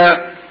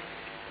لنفسيها.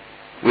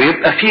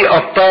 ويبقى في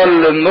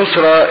ابطال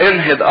للنصرة،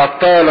 انهض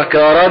ابطالك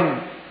يا رب،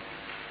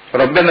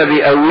 ربنا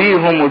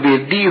بيقويهم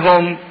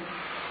وبيديهم.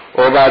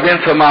 وبعدين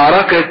في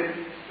معركة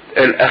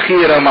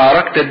الاخيرة،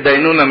 معركة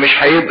الدينونة،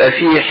 مش هيبقى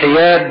فيه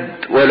حياد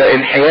ولا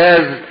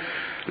انحياز،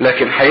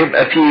 لكن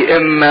هيبقى فيه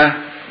اما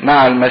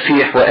مع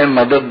المسيح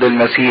واما ضد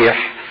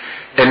المسيح.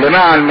 اللي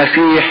مع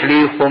المسيح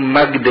ليهم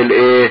مجد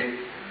الايه؟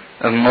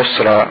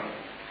 النصرة.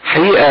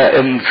 حقيقة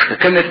ان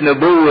كانت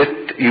نبوة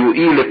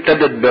يوئيل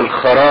ابتدت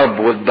بالخراب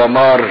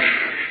والدمار،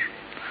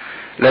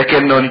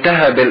 لكنه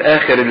انتهى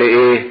بالاخر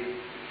لايه؟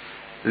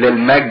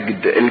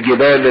 للمجد.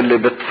 الجبال اللي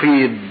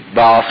بتفيض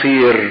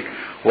بعصير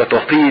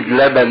وتفيض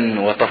لبن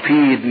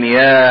وتفيض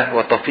مياه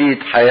وتفيض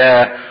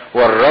حياة،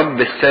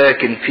 والرب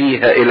الساكن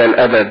فيها الى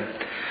الابد.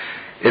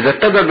 اذا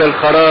ابتدى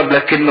بالخراب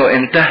لكنه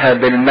انتهى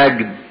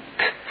بالمجد.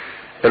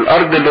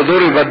 الارض اللي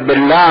ضربت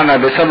باللعنة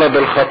بسبب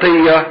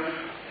الخطية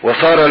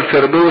وصار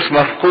الفردوس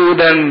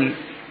مفقودا،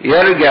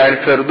 يرجع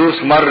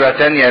الفردوس مرة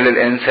تانية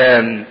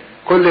للانسان.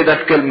 كل ده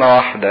في كلمة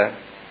واحدة،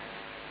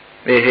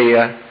 ايه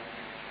هي؟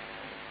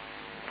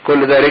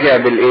 كل ده رجع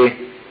بالايه؟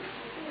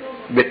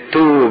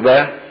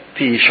 بالتوبة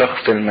في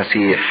شخص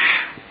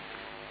المسيح.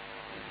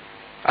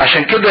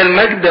 عشان كده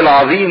المجد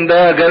العظيم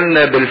ده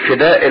جالنا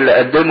بالفداء اللي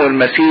قدمه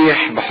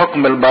المسيح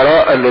بحكم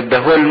البراءة اللي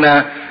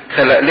اداهولنا.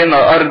 خلق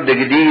لنا ارض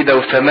جديدة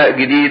وسماء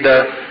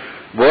جديدة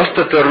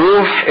بواسطة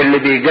الروح اللي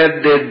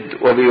بيجدد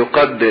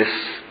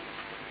وبيقدس.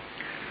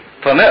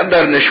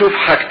 فنقدر نشوف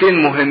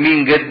حاجتين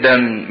مهمين جدا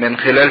من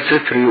خلال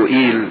سفر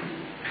يوئيل.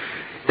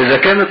 اذا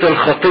كانت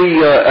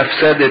الخطية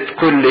افسدت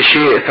كل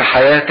شيء في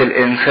حياة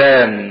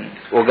الانسان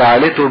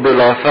وجعلته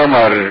بلا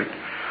ثمر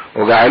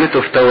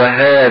وجعلته في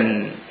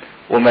توهان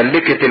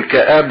وملكت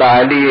الكآبة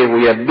عليه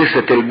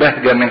ويبست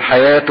البهجة من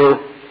حياته،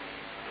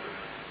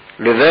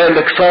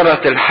 لذلك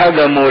صارت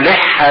الحاجة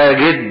ملحة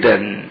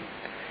جدا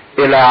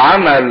الى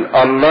عمل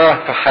الله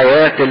في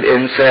حياة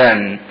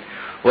الانسان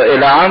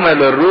والى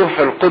عمل الروح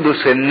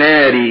القدس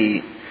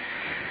الناري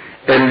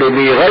اللي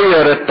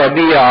بيغير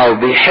الطبيعة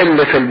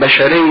وبيحل في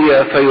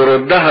البشرية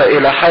فيردها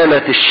الى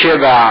حالة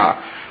الشبع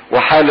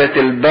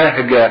وحالة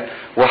البهجة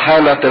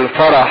وحالة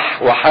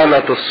الفرح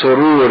وحالة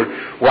السرور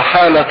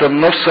وحالة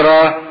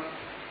النصرة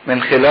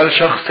من خلال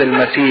شخص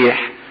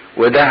المسيح.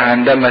 وده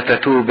عندما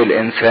تتوب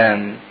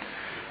الانسان.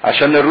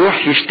 عشان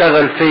الروح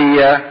يشتغل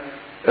فيا،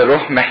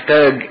 الروح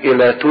محتاج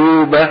الى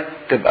توبة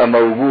تبقى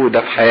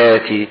موجودة في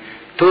حياتي،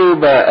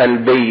 توبة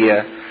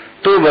قلبية،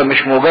 توبة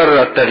مش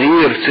مجرد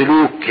تغيير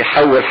سلوك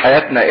يحول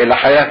حياتنا الى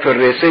حياة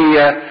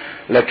فريسية،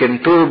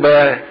 لكن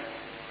توبة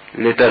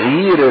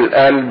لتغيير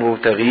القلب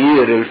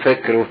وتغيير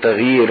الفكر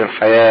وتغيير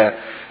الحياة،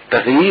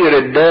 تغيير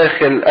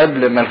الداخل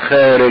قبل ما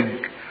الخارج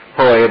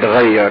هو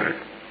يتغير.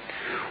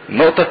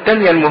 النقطة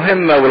التانية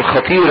المهمة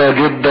والخطيرة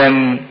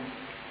جدا،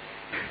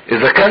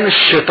 اذا كان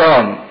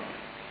الشيطان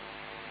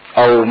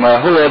او ما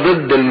هو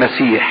ضد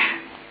المسيح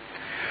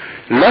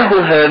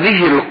له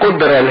هذه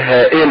القدرة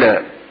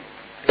الهائلة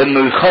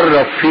انه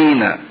يخرب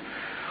فينا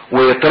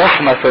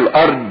ويطرحنا في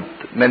الارض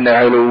من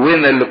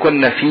علونا اللي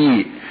كنا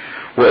فيه،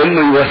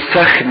 وانه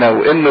يوسخنا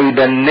وانه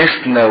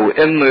يدنسنا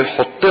وانه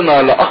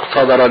يحطنا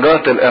لاقصى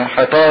درجات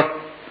الانحطاط،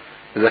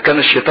 اذا كان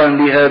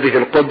الشيطان ليه هذه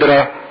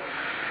القدرة،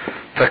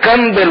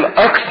 فكان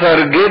بالاكثر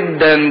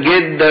جدا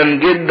جدا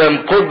جدا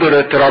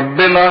قدرة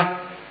ربنا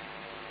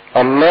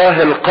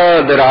الله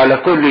القادر على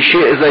كل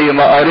شيء زي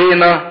ما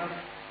قرينا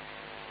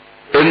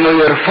انه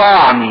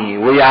يرفعني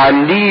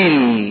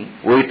ويعليني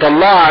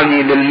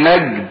ويطلعني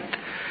للمجد،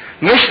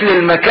 مش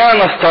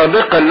للمكانة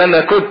السابقة اللي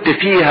انا كنت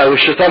فيها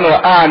والشيطان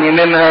وقعني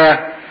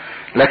منها،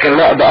 لكن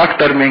لا، ده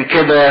اكتر من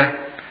كده،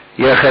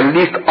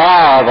 يخليك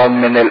اعظم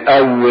من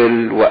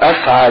الاول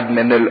واسعد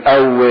من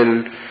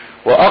الاول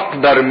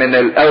واقدر من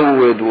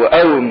الاول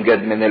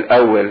واومجد من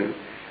الاول.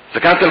 اذا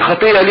كانت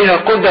الخطية ليها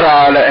قدرة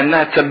على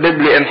انها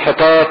تسبب لي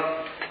انحطاط،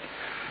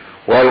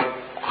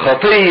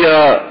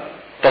 والخطية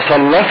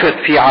تسلطت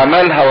في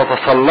عملها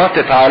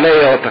وتسلطت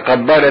عليا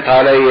وتكبرت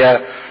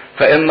عليا،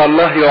 فان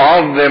الله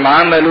يعظم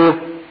عمله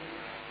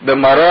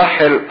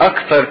بمراحل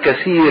اكثر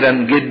كثيرا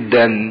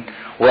جدا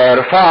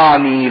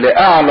ويرفعني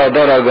لاعلى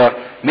درجة،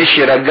 مش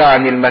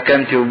يرجعني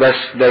لمكانتي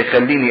وبس، ده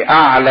يخليني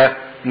اعلى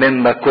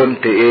مما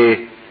كنت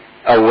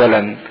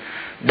اولا.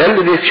 ده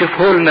اللي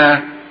بيكشفه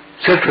لنا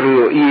سفر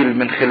يوئيل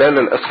من خلال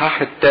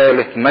الاصحاح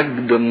الثالث،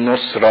 مجد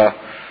النصرة،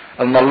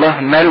 ان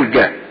الله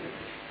ملجأ،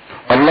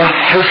 الله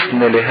حصن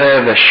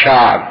لهذا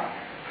الشعب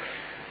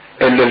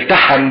اللي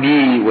التحم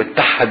بيه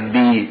واتحد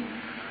بيه،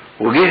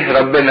 وجه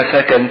ربنا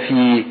سكن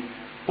فيه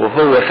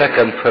وهو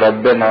سكن في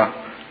ربنا،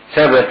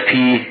 ثبت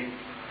فيه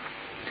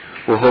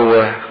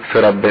وهو في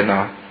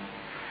ربنا.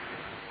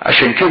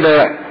 عشان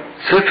كده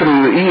سفر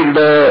يوئيل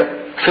ده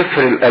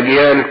سفر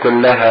الاجيال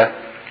كلها،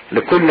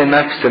 لكل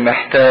نفس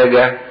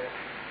محتاجة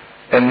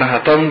انها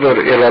تنظر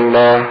الى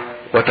الله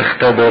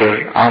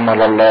وتختبر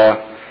عمل الله،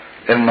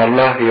 ان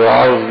الله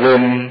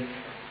يعظم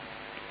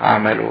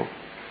عمله.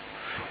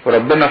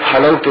 وربنا في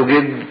حلاوته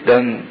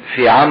جدا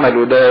في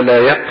عمله ده لا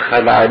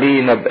يبخل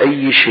علينا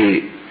باي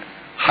شيء،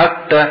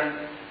 حتى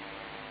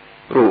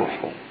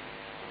روحه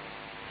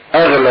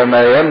اغلى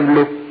ما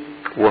يملك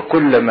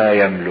وكل ما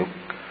يملك.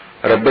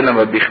 ربنا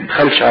ما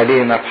بيبخلش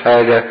علينا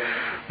بحاجة،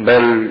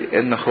 بل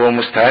انه هو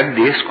مستعد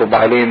يسكب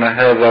علينا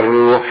هذا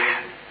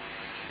الروح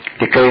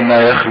لكي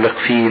ما يخلق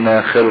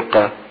فينا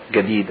خلقة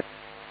جديدة.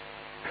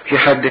 في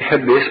حد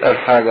يحب يسأل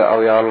حاجة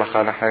او يعلق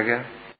على حاجة؟